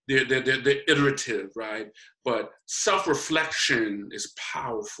 right? They're iterative, right? But self-reflection is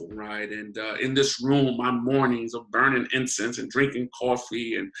powerful, right? And in this room, my mornings of burning incense and drinking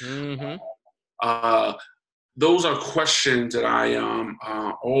coffee, and those are questions that I am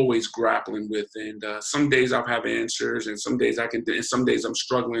always grappling with. And some days I'll have answers, and some days and some days I'm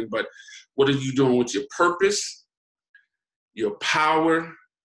struggling. But what are you doing with your purpose, your power,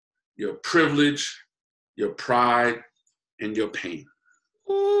 your privilege, your pride, and your pain?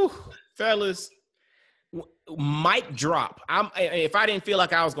 Ooh, fellas, mic drop. If I didn't feel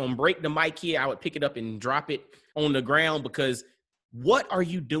like I was going to break the mic here, I would pick it up and drop it on the ground, because what are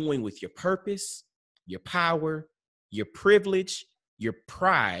you doing with your purpose, your power, your privilege, your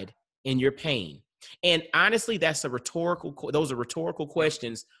pride, and your pain? And honestly, those are rhetorical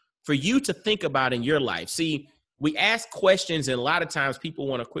questions for you to think about in your life. See, we ask questions, and a lot of times people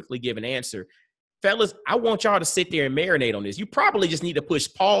want to quickly give an answer. Fellas, I want y'all to sit there and marinate on this. You probably just need to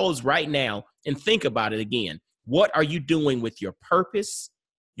push pause right now and think about it again. What are you doing with your purpose,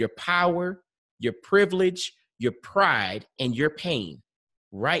 your power, your privilege, your pride, and your pain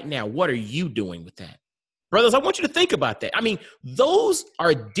right now? What are you doing with that? Brothers, I want you to think about that. I mean, those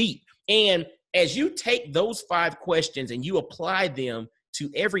are deep. And as you take those 5 questions and you apply them to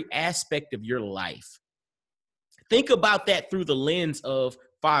every aspect of your life, think about that through the lens of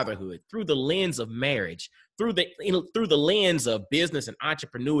fatherhood, through the lens of marriage, through the lens of business and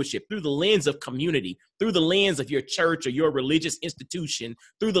entrepreneurship, through the lens of community, through the lens of your church or your religious institution,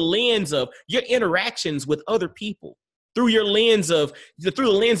 through the lens of your interactions with other people, through the lens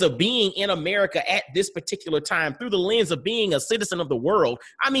of being in America at this particular time, through the lens of being a citizen of the world.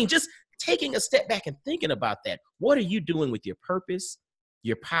 I mean, just taking a step back and thinking about that. What are you doing with your purpose,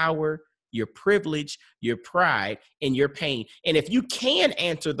 your power, your privilege, your pride, and your pain? And if you can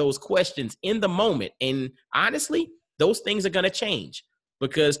answer those questions in the moment, and honestly, those things are going to change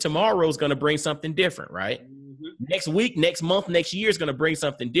because tomorrow is going to bring something different, right? Mm-hmm. Next week, next month, next year is going to bring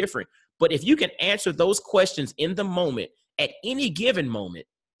something different. But if you can answer those questions in the moment, at any given moment,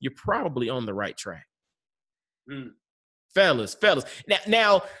 you're probably on the right track. Fellas.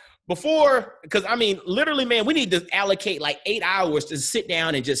 Now, before, because I mean, literally, man, we need to allocate like 8 hours to sit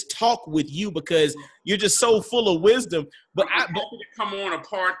down and just talk with you because you're just so full of wisdom. But come on a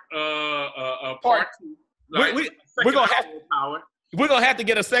part two. We're going to have to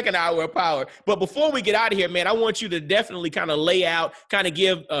get a second hour of power. But before we get out of here, man, I want you to definitely kind of lay out, kind of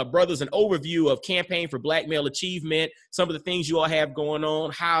give brothers an overview of Campaign for Black Male Achievement, some of the things you all have going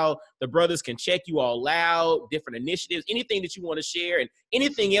on, how the brothers can check you all out, different initiatives, anything that you want to share, and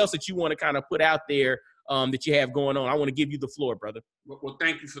anything else that you want to kind of put out there that you have going on. I want to give you the floor, brother. Well,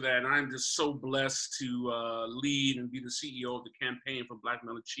 thank you for that. And I'm just so blessed to lead and be the CEO of the Campaign for Black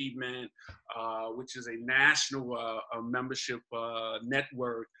Male Achievement, which is a national membership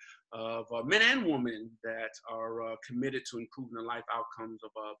network of men and women that are committed to improving the life outcomes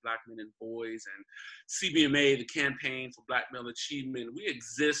of Black men and boys. And CBMA, the Campaign for Black Male Achievement, we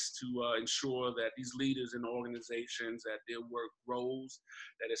exist to ensure that these leaders in organizations, that their work grows,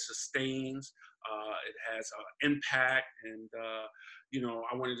 that it sustains, it has impact. And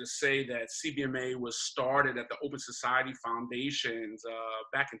I wanted to say that CBMA was started at the Open Society Foundations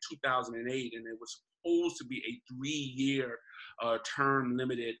back in 2008, and it was supposed to be a 3-year term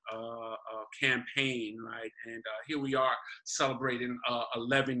limited campaign, right? And here we are celebrating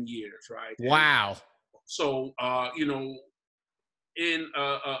 11 years, right? Wow. So,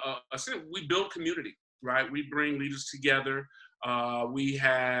 we build community, right? We bring leaders together. We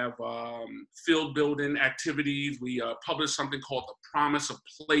have field building activities. We publish something called The Promise of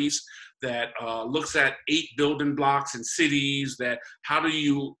Place that looks at 8 building blocks in cities, that how do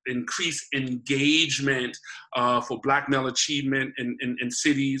you increase engagement for Black male achievement in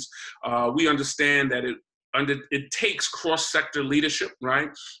cities. We understand that it takes cross-sector leadership, right?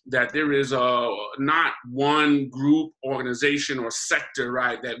 That there is not one group, organization, or sector,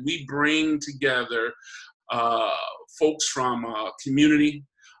 right? That we bring together folks from community,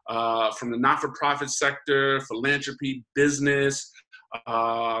 from the not-for-profit sector, philanthropy, business,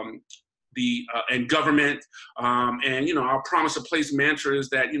 and government. And our Promise of Place mantra is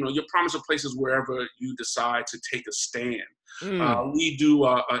that, your promise of place is wherever you decide to take a stand. We do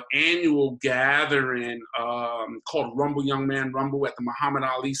an annual gathering called Rumble Young Man Rumble at the Muhammad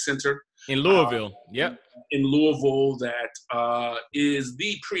Ali Center. In Louisville, yep. In Louisville, that is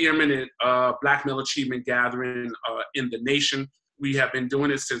the preeminent Black male achievement gathering in the nation. We have been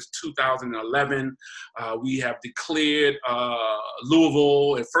doing it since 2011. We have declared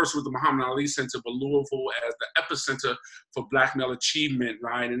Louisville, at first with the Muhammad Ali Center, but Louisville as the epicenter for Black male achievement,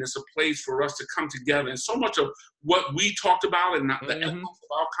 right? And it's a place for us to come together. And so much of what we talked about and the essence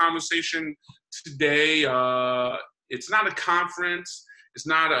of our conversation today, it's not a conference. It's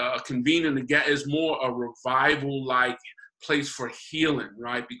not a convening to get. It's more a revival-like place for healing,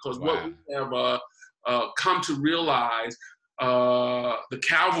 right? Because what we have come to realize, the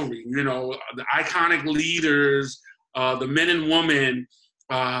cavalry, the iconic leaders, the men and women,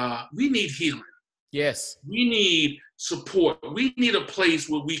 we need healing. Yes. We need support. We need a place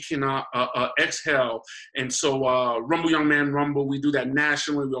where we can exhale. And so Rumble Young Man Rumble, we do that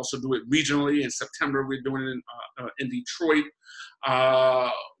nationally. We also do it regionally. In September, we're doing it in Detroit.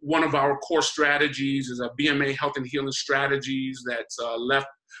 One of our core strategies is a BMA Health and Healing Strategies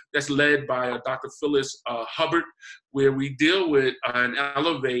that's led by Dr. Phyllis Hubbard, where we deal with and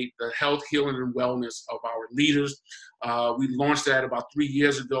elevate the health, healing, and wellness of our leaders. We launched that about 3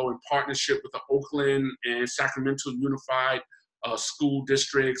 years ago in partnership with the Oakland and Sacramento Unified School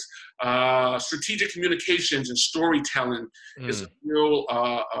Districts. Strategic communications and storytelling is a real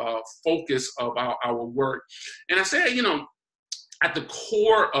focus of our work. And I say, at the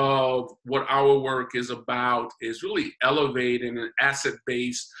core of what our work is about is really elevating an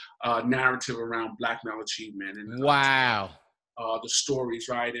asset-based narrative around Black male achievement. And, wow. the stories,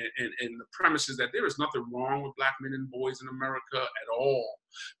 right? And the premise is that there is nothing wrong with Black men and boys in America at all.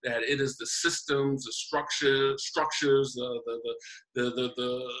 That it is the systems, the structures,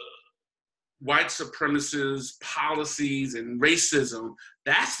 the white supremacists, policies, and racism.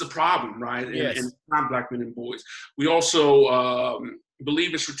 That's the problem, right? Yes. And not Black men and boys. We also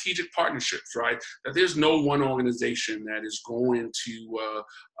believe in strategic partnerships, right? That there's no one organization that is going to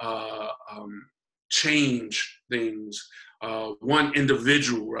change things. One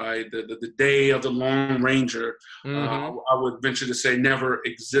individual, right? The day of the Lone Ranger, I would venture to say, never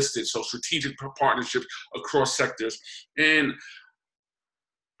existed. So strategic partnerships across sectors. And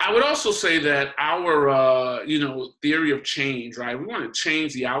I would also say that our, theory of change, right? We want to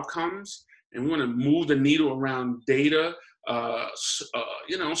change the outcomes, and we want to move the needle around data.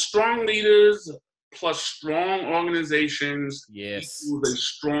 Strong leaders plus strong organizations equals a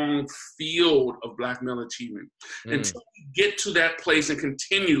strong field of Black male achievement. Until we get to that place and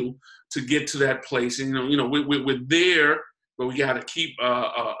continue to get to that place, and we're there. But we got to keep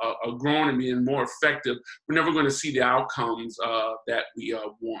growing and being more effective. We're never going to see the outcomes that we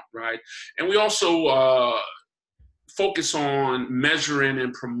want, right? And we also focus on measuring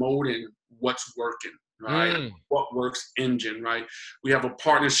and promoting what's working, right? What works engine, right? We have a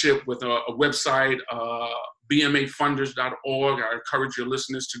partnership with a website, BMAfunders.org. I encourage your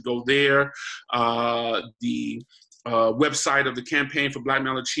listeners to go there. The website of the Campaign for Black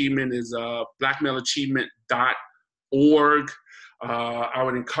Male Achievement is blackmaleachievement.org. I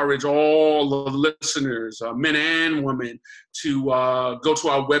would encourage all the listeners, men and women, to go to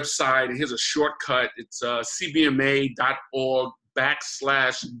our website. And here's a shortcut. It's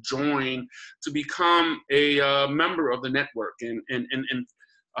cbma.org/join to become a member of the network and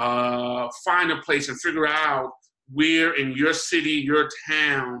find a place and figure out where in your city, your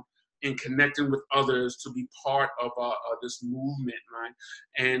town, and connecting with others to be part of this movement, right?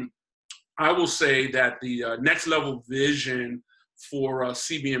 And I will say that the next level vision for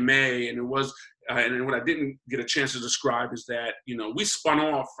CBMA, and it was, and what I didn't get a chance to describe is that, we spun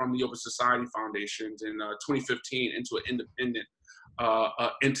off from the Open Society Foundations in 2015 into an independent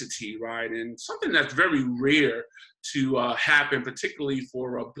entity, right? And something that's very rare to happen, particularly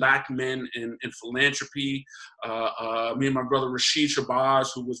for Black men in philanthropy. Me and my brother Rashid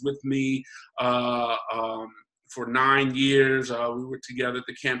Shabazz, who was with me for 9 years, we were together at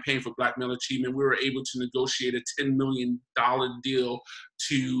the Campaign for Black Male Achievement. We were able to negotiate a $10 million deal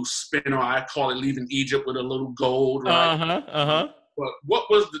to spin off. I call it leaving Egypt with a little gold, right? But what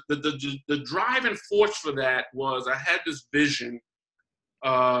was the driving force for that was I had this vision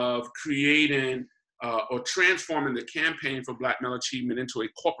of creating or transforming the Campaign for Black Male Achievement into a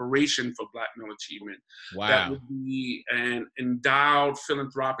corporation for Black male achievement. Wow. That would be an endowed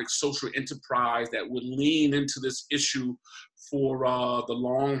philanthropic social enterprise that would lean into this issue for the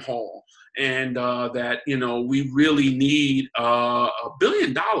long haul. And that, we really need $1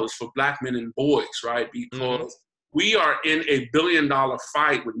 billion for Black men and boys, right? Because we are in a $1 billion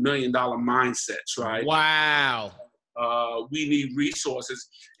fight with $1 million mindsets, right? Wow. We need resources.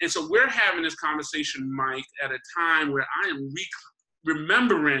 And so we're having this conversation, Mike, at a time where I am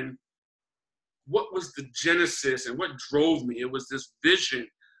remembering what was the genesis and what drove me. It was this vision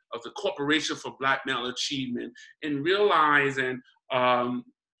of the Corporation for Black Male Achievement, and realizing over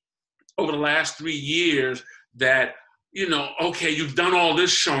the last 3 years that, okay, you've done all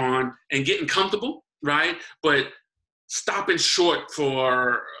this, Shawn, and getting comfortable, right? But stopping short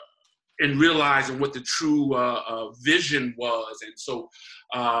and realizing what the true vision was. And so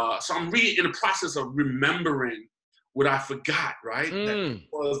I'm really in the process of remembering what I forgot, right? That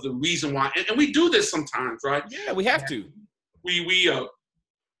was the reason why. And we do this sometimes, right? Yeah, we have to. We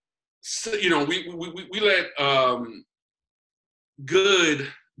let good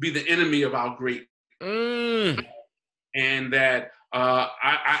be the enemy of our great. And that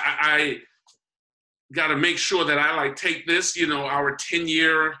I got to make sure that I take this, our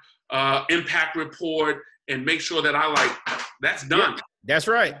 10-year impact report, and make sure that that's done. Yeah, that's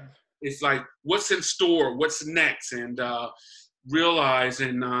right. It's what's in store, what's next, and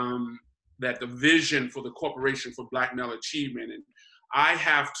realizing that the vision for the Corporation for Black Male Achievement, and I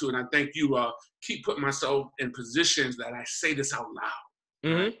have to, and I thank you, keep putting myself in positions that I say this out loud.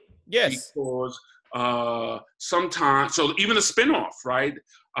 Right? Yes. Because sometimes, so even a spinoff, right?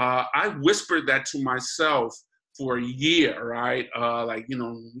 I whispered that to myself for a year, right? We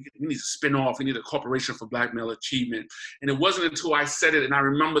need to spin off. We need a Corporation for Black Male Achievement. And it wasn't until I said it, and I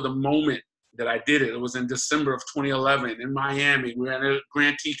remember the moment that I did it. It was in December of 2011 in Miami. We were at a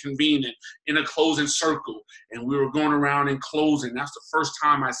grantee convening in a closing circle, and we were going around and closing. That's the first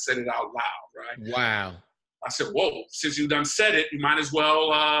time I said it out loud, right? Wow. I said, whoa, since you done said it, you might as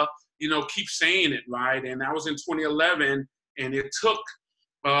well, keep saying it, right? And that was in 2011, and it took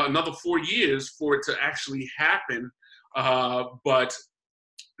another 4 years for it to actually happen. But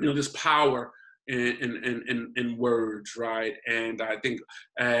there's power in words, right? And I think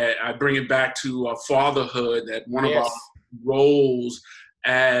I bring it back to fatherhood, that one of our roles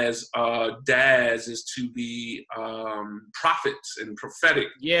as dads is to be prophets and prophetic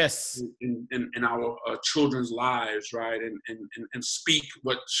in our children's lives, right? And speak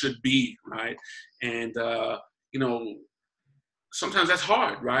what should be, right? And sometimes that's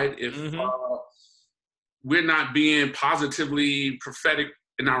hard, right? If we're not being positively prophetic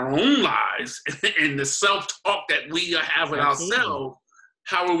in our own lives and the self-talk that we have with ourselves,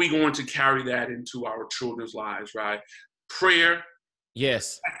 how are we going to carry that into our children's lives, right? Prayer,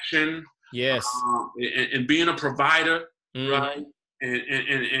 action, and being a provider, right?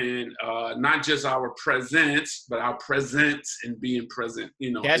 And not just our presence, but our presence and being present.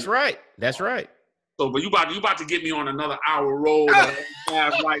 That's right. So, but you about to get me on another hour roll that I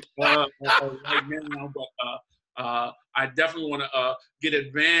have right now. But I definitely want to get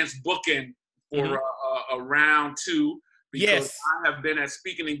advanced booking for a round 2, because I have been at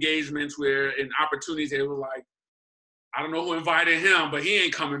speaking engagements where in opportunities they were like, I don't know who invited him, but he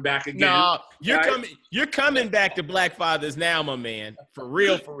ain't coming back again. No, you're coming back to Black Fathers Now, my man. For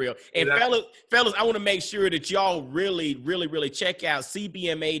real. And fellas, I want to make sure that y'all really, really, really check out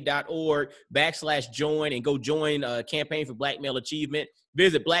cbma.org/join and go join Campaign for Black Male Achievement.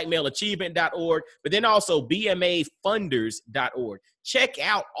 Visit blackmaleachievement.org, but then also bmafunders.org. Check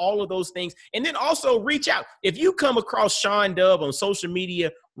out all of those things. And then also reach out. If you come across Shawn Dove on social media,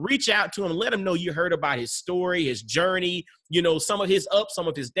 reach out to him. Let him know you heard about his story, his journey, some of his ups, some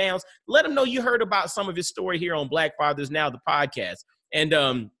of his downs. Let him know you heard about some of his story here on Black Fathers Now, the podcast. And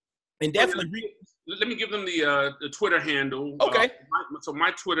definitely let me give them the Twitter handle. Okay. So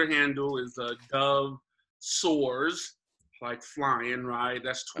my Twitter handle is Dove Soars, like flying, right?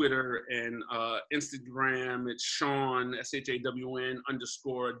 That's Twitter. And Instagram, it's Shawn,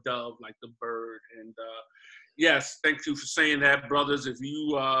 SHAWN_Dove, like the bird. And yes, thank you for saying that, brothers. If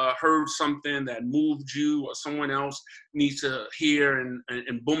you heard something that moved you or someone else needs to hear and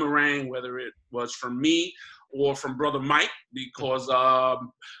boomerang, whether it was from me or from Brother Mike, because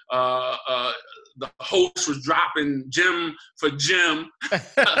the host was dropping gem for gem.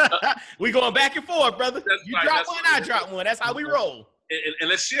 We going back and forth, brother. That's you right, drop one, I drop one. That's how we roll. And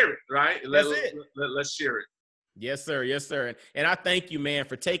let's share it, right? Let's share it. Yes, sir. Yes, sir. And I thank you, man,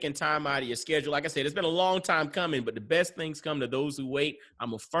 for taking time out of your schedule. Like I said, it's been a long time coming, but the best things come to those who wait.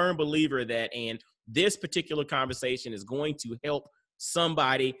 I'm a firm believer of that. And this particular conversation is going to help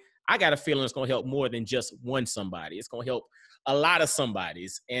somebody. I got a feeling it's going to help more than just one somebody. It's going to help a lot of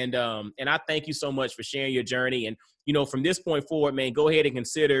somebodies. And I thank you so much for sharing your journey. And, from this point forward, man, go ahead and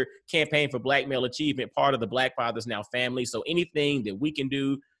consider Campaign for Black Male Achievement part of the Black Fathers Now family. So anything that we can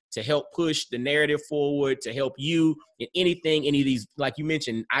do to help push the narrative forward, to help you in anything, any of these, like you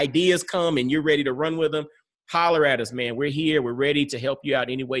mentioned, ideas come and you're ready to run with them, holler at us, man. We're here. We're ready to help you out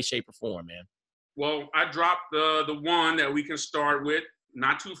any way, shape, or form, man. Well, I dropped the one that we can start with,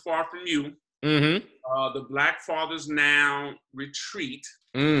 not too far from you. The Black Fathers Now retreat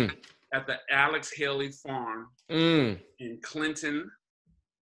at the Alex Haley Farm in Clinton,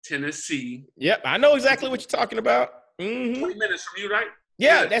 Tennessee. Yep, I know exactly what you're talking about. 20 minutes from you, right?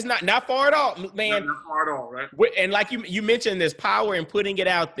 Yeah, that's not far at all, man. Not far at all, right? And like you mentioned, there's power in putting it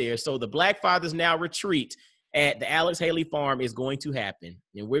out there. So the Black Fathers Now retreat at the Alex Haley Farm is going to happen.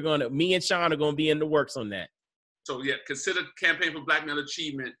 And me and Shawn are going to be in the works on that. So yeah, consider Campaign for Black Male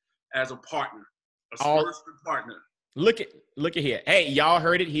Achievement as a partner, a spiritual partner. Look at here. Hey, y'all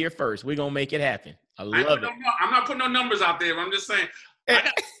heard it here first. We're going to make it happen. I love it. I'm not putting no numbers out there. I'm just saying,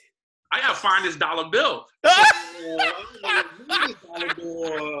 I got to find this dollar bill.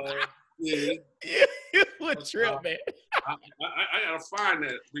 What trip, man. I gotta find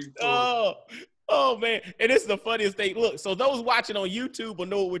that. Oh man. And this is the funniest thing. Look, so those watching on YouTube will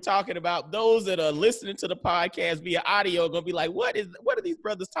know what we're talking about. Those that are listening to the podcast via audio are gonna be like, what are these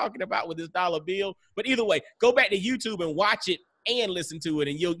brothers talking about with this dollar bill? But either way, go back to YouTube and watch it and listen to it,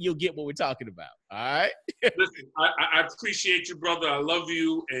 and you'll get what we're talking about. All right. Listen, I appreciate you, brother. I love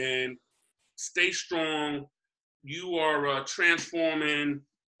you, and stay strong. You are transforming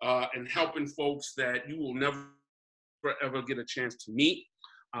and helping folks that you will never ever get a chance to meet.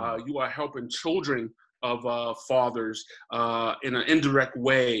 You are helping children of fathers in an indirect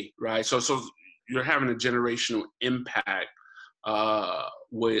way, right? So you're having a generational impact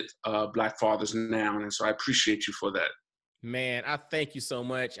with Black Fathers Now, and so I appreciate you for that. Man, I thank you so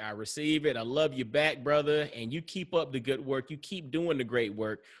much. I receive it. I love you back, brother. And you keep up the good work. You keep doing the great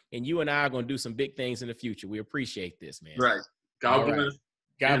work. And you and I are going to do some big things in the future. We appreciate this, man. Right. All God right. bless.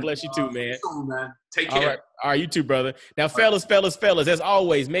 God And bless you too, man. soon, man. Take All care. right. All right, you too, brother. Now, All right. fellas, as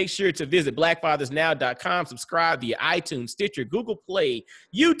always, make sure to visit blackfathersnow.com, subscribe via iTunes, Stitcher, Google Play,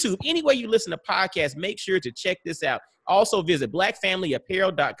 YouTube, anywhere you listen to podcasts, make sure to check this out. Also, visit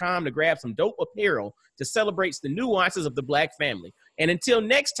blackfamilyapparel.com to grab some dope apparel to celebrate the nuances of the Black family. And until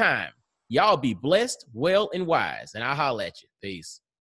next time, y'all be blessed, well, and wise. And I'll holler at you. Peace.